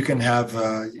 You can have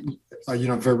a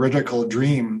veridical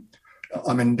dream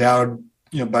endowed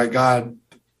by God,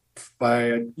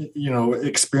 by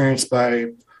experienced by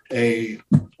a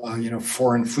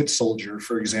foreign foot soldier,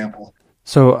 for example.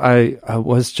 So I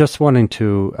was just wanting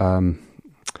to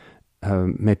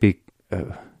maybe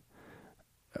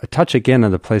touch again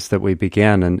on the place that we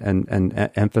began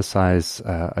and emphasize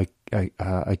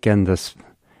again this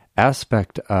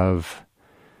aspect of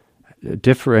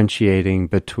differentiating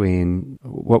between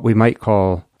what we might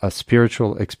call a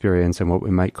spiritual experience and what we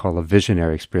might call a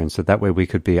visionary experience. So that way we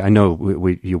could be, I know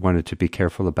you wanted to be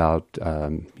careful about,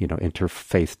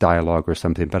 interfaith dialogue or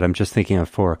something, but I'm just thinking of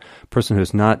for a person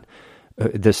who's not,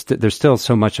 there's still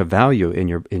so much of value in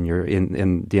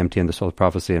DMT and the Soul of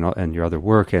Prophecy and your other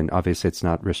work, and obviously it's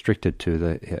not restricted to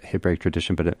the Hebraic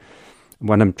tradition, but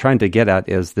what I'm trying to get at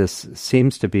is this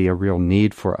seems to be a real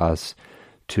need for us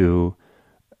to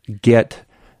get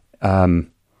to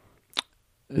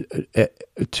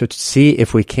see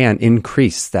if we can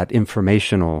increase that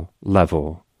informational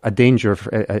level. A danger,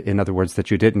 in other words,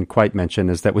 that you didn't quite mention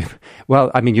is that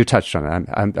you touched on it.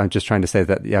 I'm just trying to say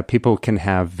that, people can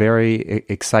have very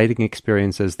exciting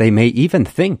experiences. They may even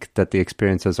think that the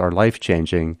experiences are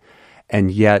life-changing,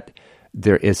 and yet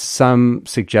there is some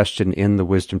suggestion in the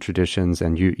wisdom traditions,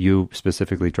 and you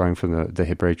specifically drawing from the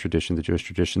Hebraic tradition, the Jewish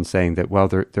tradition, saying that,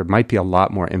 there might be a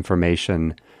lot more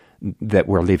information that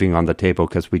we're leaving on the table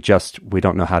because we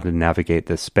don't know how to navigate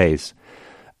this space.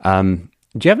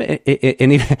 Do you have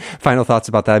any final thoughts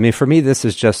about that? I mean, for me, this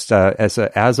is just as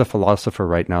a philosopher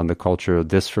right now in the culture,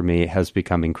 this for me has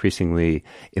become increasingly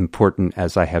important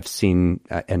as I have seen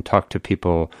and talked to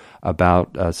people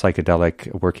about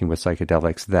working with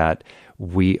psychedelics, that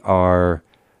we are,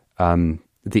 the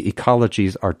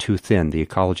ecologies are too thin. The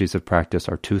ecologies of practice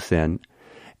are too thin.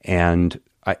 And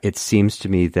it seems to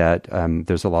me that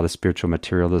there's a lot of spiritual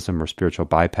materialism or spiritual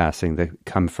bypassing that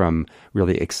come from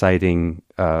really exciting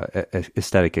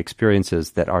aesthetic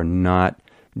experiences that are not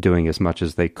doing as much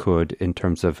as they could in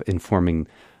terms of informing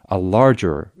a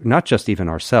larger, not just even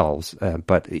ourselves,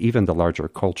 but even the larger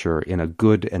culture in a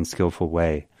good and skillful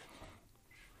way.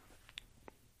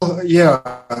 Yeah,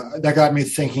 that got me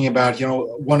thinking about,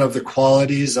 one of the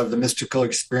qualities of the mystical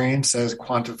experience as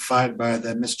quantified by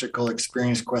the Mystical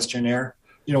Experience Questionnaire.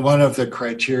 One of the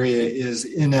criteria is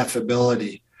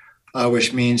ineffability,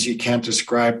 which means you can't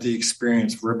describe the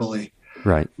experience verbally.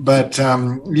 Right. But,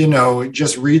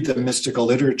 just read the mystical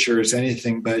literature is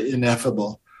anything but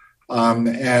ineffable.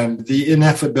 And the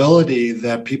ineffability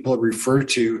that people refer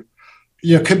to,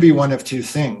 could be one of two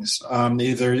things.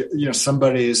 Either,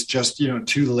 somebody is just,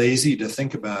 too lazy to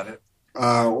think about it,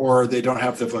 or they don't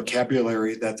have the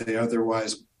vocabulary that they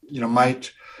otherwise,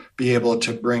 might be able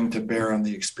to bring to bear on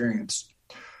the experience.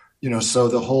 So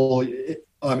the whole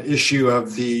issue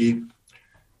of the,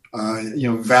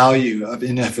 value of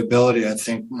ineffability, I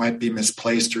think, might be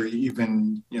misplaced or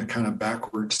even, kind of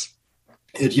backwards.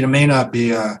 It, may not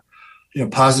be a,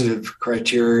 positive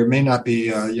criteria. It may not be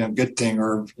a, good thing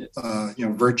or,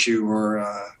 virtue or,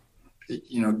 a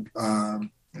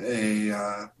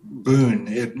boon.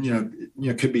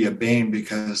 It, could be a bane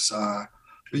because,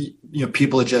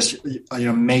 people just,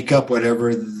 make up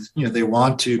whatever, they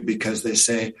want to because they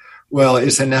say, well,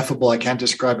 it's ineffable. I can't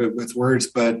describe it with words,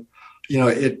 but,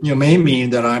 it may mean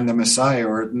that I'm the Messiah,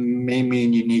 or it may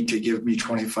mean you need to give me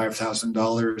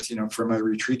 $25,000, for my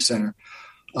retreat center.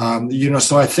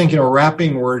 So I think,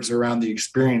 wrapping words around the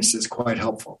experience is quite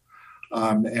helpful.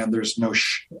 and there's no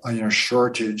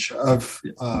shortage of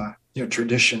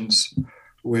traditions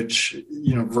which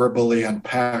verbally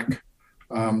unpack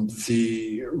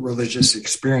the religious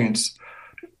experience.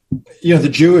 The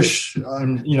Jewish,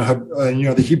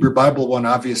 the Hebrew Bible one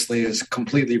obviously is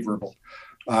completely verbal.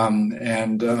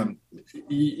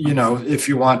 If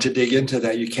you want to dig into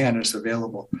that, you can, it's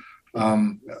available.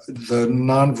 The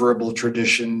nonverbal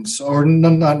traditions, or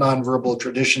not nonverbal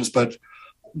traditions, but,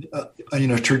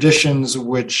 traditions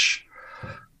which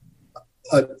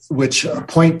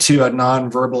point to a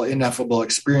nonverbal, ineffable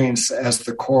experience as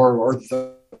the core, or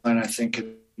and I think it's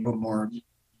more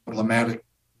problematic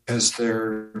because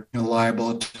they're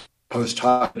liable to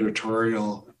post-hoc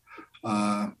editorial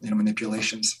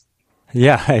manipulations.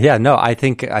 Yeah. No, I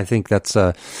think that's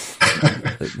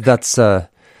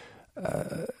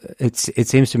it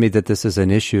seems to me that this is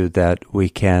an issue that we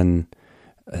can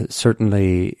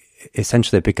certainly.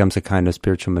 Essentially, it becomes a kind of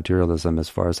spiritual materialism, as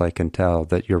far as I can tell.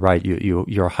 That you're right,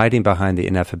 you're hiding behind the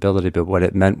ineffability, but what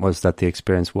it meant was that the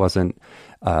experience wasn't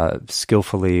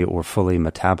skillfully or fully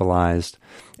metabolized,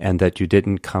 and that you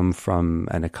didn't come from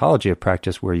an ecology of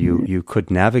practice where you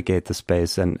could navigate the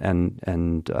space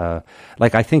and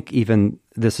like I think even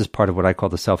this is part of what I call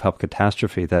the self-help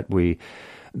catastrophe, that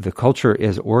the culture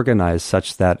is organized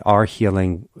such that our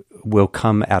healing will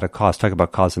come at a cost. Talk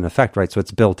about cause and effect, right? So it's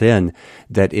built in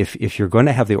that if you're going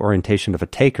to have the orientation of a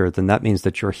taker, then that means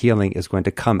that your healing is going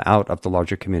to come out of the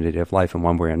larger community of life in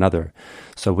one way or another.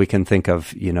 So we can think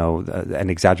of, an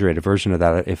exaggerated version of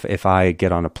that. If I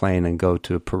get on a plane and go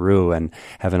to Peru and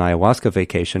have an ayahuasca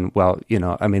vacation, well,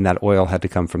 that oil had to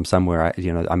come from somewhere.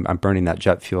 I'm burning that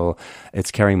jet fuel. It's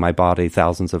carrying my body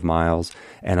thousands of miles,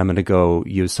 and I'm going to go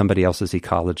use somebody else's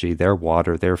ecology, their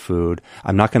water, their food.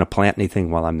 I'm not going to plant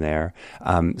anything while I'm there.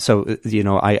 So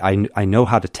I know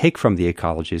how to take from the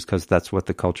ecologies because that's what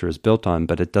the culture is built on,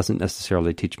 but it doesn't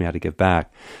necessarily teach me how to give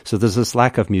back. So there's this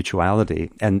lack of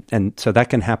mutuality. And so that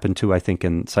can happen too, I think,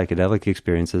 in psychedelic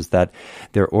experiences, that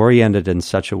they're oriented in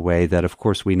such a way that, of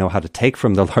course, we know how to take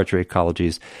from the larger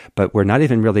ecologies, but we're not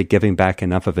even really giving back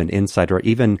enough of an insight, or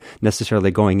even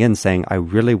necessarily going in saying, I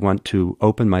really want to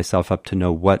open myself up to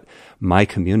know what my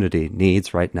community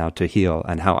needs right now to heal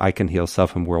and how I can heal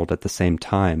self and world at the same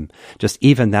time. Just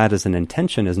even that as an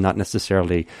intention is not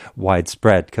necessarily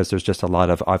widespread, because there's just a lot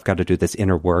of, I've got to do this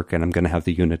inner work and I'm going to have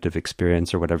the unitive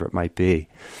experience or whatever it might be.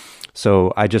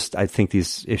 So I think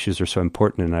these issues are so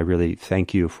important, and I really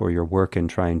thank you for your work in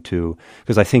trying to,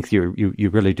 because I think you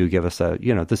really do give us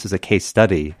this is a case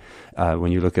study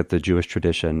when you look at the Jewish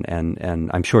tradition, and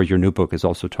I'm sure your new book is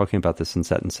also talking about this in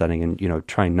set and setting, and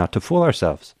trying not to fool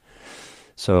ourselves.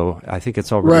 So I think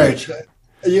it's all really right.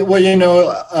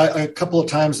 Well, a couple of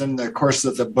times in the course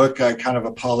of the book, I kind of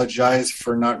apologize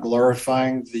for not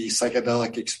glorifying the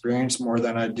psychedelic experience more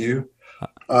than I do.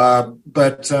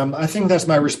 But I think that's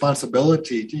my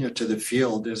responsibility, to the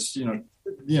field, is,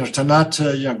 to not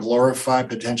to, glorify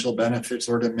potential benefits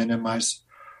or to minimize,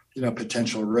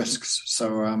 potential risks.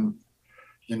 So,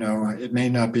 it may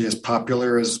not be as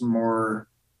popular as more,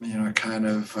 kind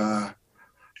of,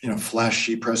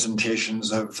 flashy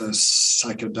presentations of the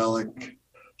psychedelic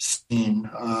scene,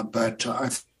 but I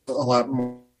feel a lot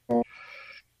more.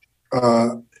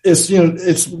 It's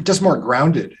just more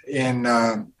grounded in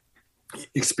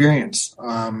experience,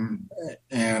 I'm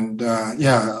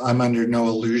under no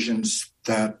illusions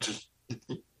that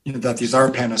that these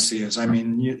are panaceas. I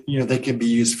mean, they can be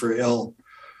used for ill.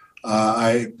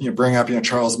 I bring up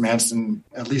Charles Manson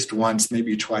at least once,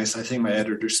 maybe twice. I think my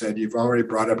editor said, "You've already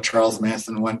brought up Charles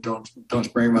Manson once.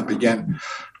 Don't bring him up again."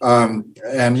 And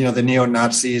the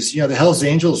neo-Nazis, the Hells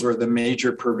Angels were the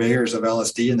major purveyors of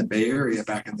LSD in the Bay Area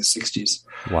back in the 60s.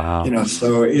 Wow.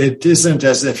 So it isn't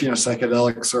as if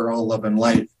psychedelics are all love and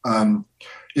light.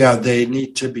 They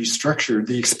need to be structured.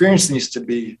 The experience needs to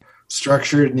be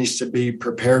structured. It needs to be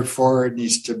prepared for. It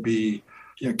needs to be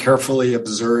carefully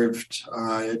observed.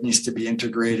 It needs to be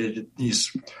integrated. It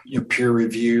needs peer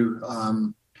review.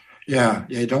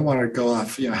 You don't want to go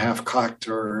off half-cocked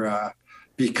or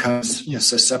become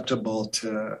susceptible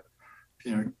to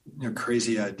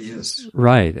crazy ideas.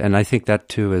 Right, and I think that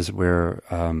too is where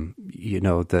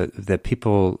the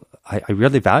people. I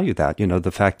really value that.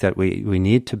 The fact that we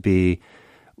need to be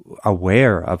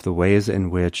aware of the ways in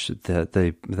which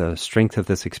the strength of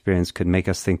this experience could make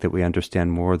us think that we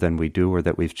understand more than we do, or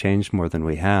that we've changed more than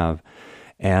we have.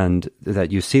 And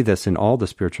that you see this in all the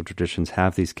spiritual traditions,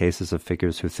 have these cases of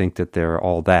figures who think that they're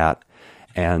all that,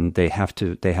 and they have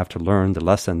to learn the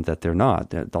lesson that they're not,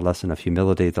 the lesson of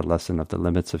humility, the lesson of the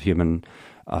limits of human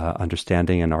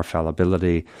understanding and our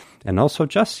fallibility, and also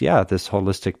just this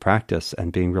holistic practice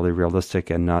and being really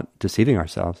realistic and not deceiving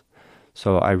ourselves.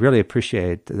 So I really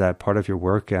appreciate that part of your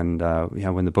work, and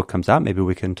when the book comes out, maybe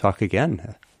we can talk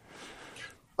again.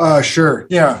 Sure.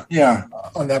 Yeah.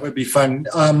 That would be fun.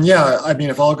 I mean,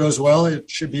 if all goes well, it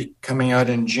should be coming out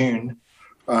in June.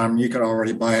 You can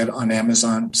already buy it on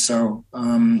Amazon. So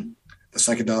the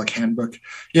Psychedelic Handbook.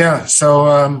 Yeah. So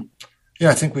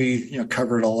I think we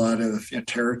covered a lot of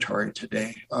territory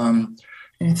today.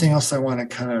 Anything else I want to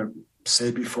kind of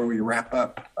say before we wrap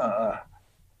up?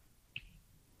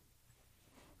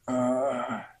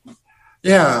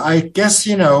 I guess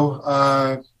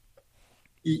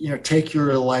take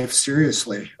your life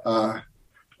seriously.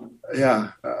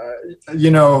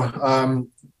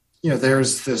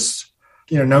 There's this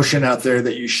notion out there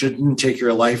that you shouldn't take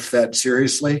your life that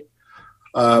seriously,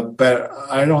 but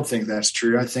I don't think that's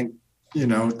true. I think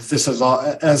this is all,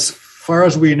 as far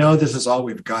as we know, this is all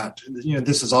we've got.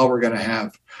 This is all we're going to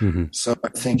have. Mm-hmm. So I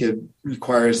think it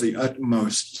requires the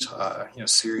utmost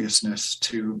seriousness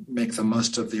to make the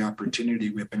most of the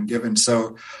opportunity we've been given.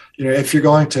 So if you're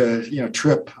going to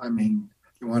trip, I mean,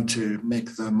 you want to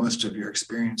make the most of your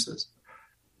experiences.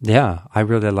 Yeah, I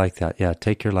really like that. Yeah,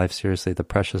 take your life seriously, the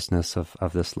preciousness of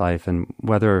this life. And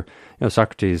whether,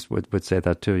 Socrates would say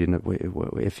that too,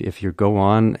 if you go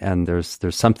on and there's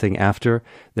something after,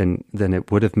 then it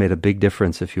would have made a big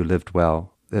difference if you lived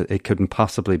well. It couldn't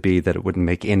possibly be that it wouldn't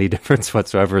make any difference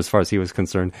whatsoever as far as he was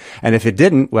concerned. And if it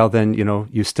didn't, well, then,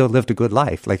 you still lived a good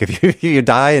life. Like if you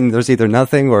die and there's either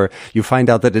nothing or you find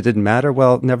out that it didn't matter,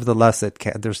 well, nevertheless,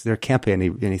 there can't be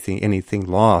anything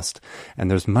lost.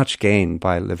 And there's much gain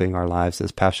by living our lives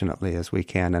as passionately as we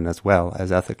can and as well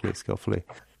as ethically, skillfully.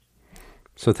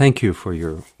 So thank you for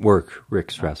your work, Rick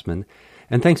Strassman.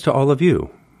 And thanks to all of you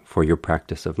for your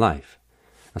practice of life.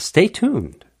 Now, stay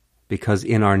tuned, because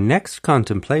in our next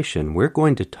contemplation, we're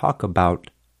going to talk about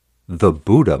the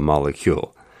Buddha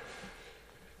molecule.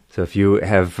 So if you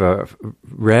have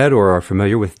read or are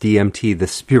familiar with DMT, the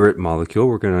spirit molecule,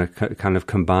 we're going to kind of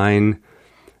combine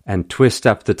and twist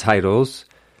up the titles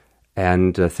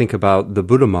and think about the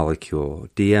Buddha molecule,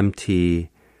 DMT,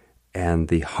 and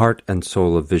the heart and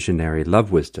soul of visionary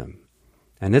love wisdom.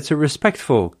 And it's a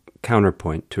respectful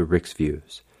counterpoint to Rick's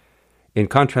views. In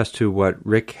contrast to what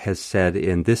Rick has said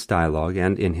in this dialogue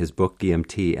and in his book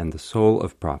DMT and the Soul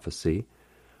of Prophecy,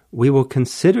 we will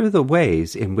consider the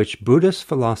ways in which Buddhist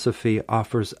philosophy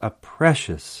offers a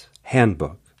precious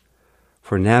handbook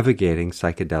for navigating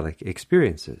psychedelic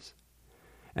experiences,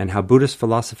 and how Buddhist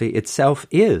philosophy itself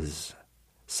is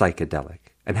psychedelic,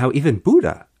 and how even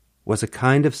Buddha was a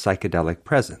kind of psychedelic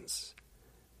presence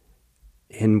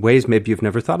in ways maybe you've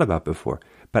never thought about before.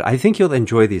 But I think you'll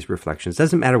enjoy these reflections.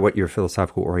 Doesn't matter what your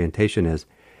philosophical orientation is.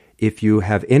 If you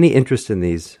have any interest in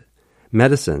these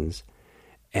medicines,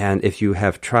 and if you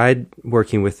have tried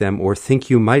working with them or think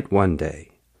you might one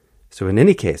day. So in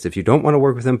any case, if you don't want to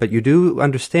work with them, but you do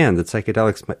understand that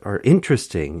psychedelics are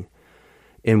interesting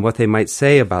in what they might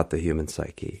say about the human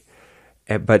psyche,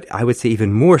 but I would say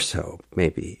even more so,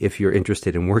 maybe, if you're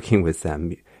interested in working with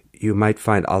them, you might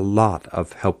find a lot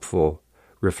of helpful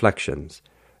reflections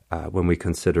when we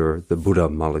consider the Buddha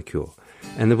molecule.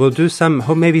 And then we'll do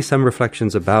maybe some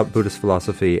reflections about Buddhist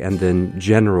philosophy, and then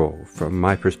general, from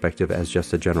my perspective as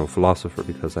just a general philosopher,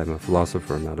 because I'm a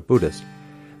philosopher, not a Buddhist.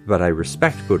 But I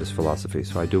respect Buddhist philosophy,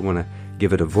 so I do want to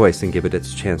give it a voice and give it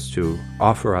its chance to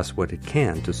offer us what it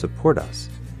can to support us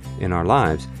in our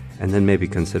lives, and then maybe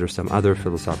consider some other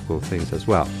philosophical things as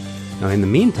well. Now, in the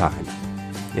meantime,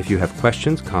 if you have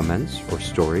questions, comments, or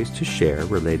stories to share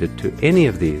related to any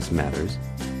of these matters,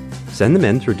 send them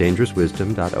in through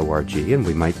dangerouswisdom.org, and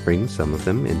we might bring some of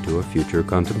them into a future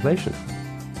contemplation.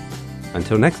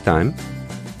 Until next time,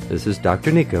 this is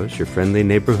Dr. Nikos, your friendly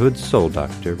neighborhood soul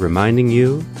doctor, reminding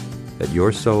you that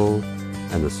your soul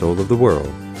and the soul of the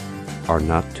world are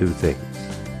not two things.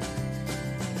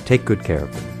 Take good care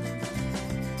of them.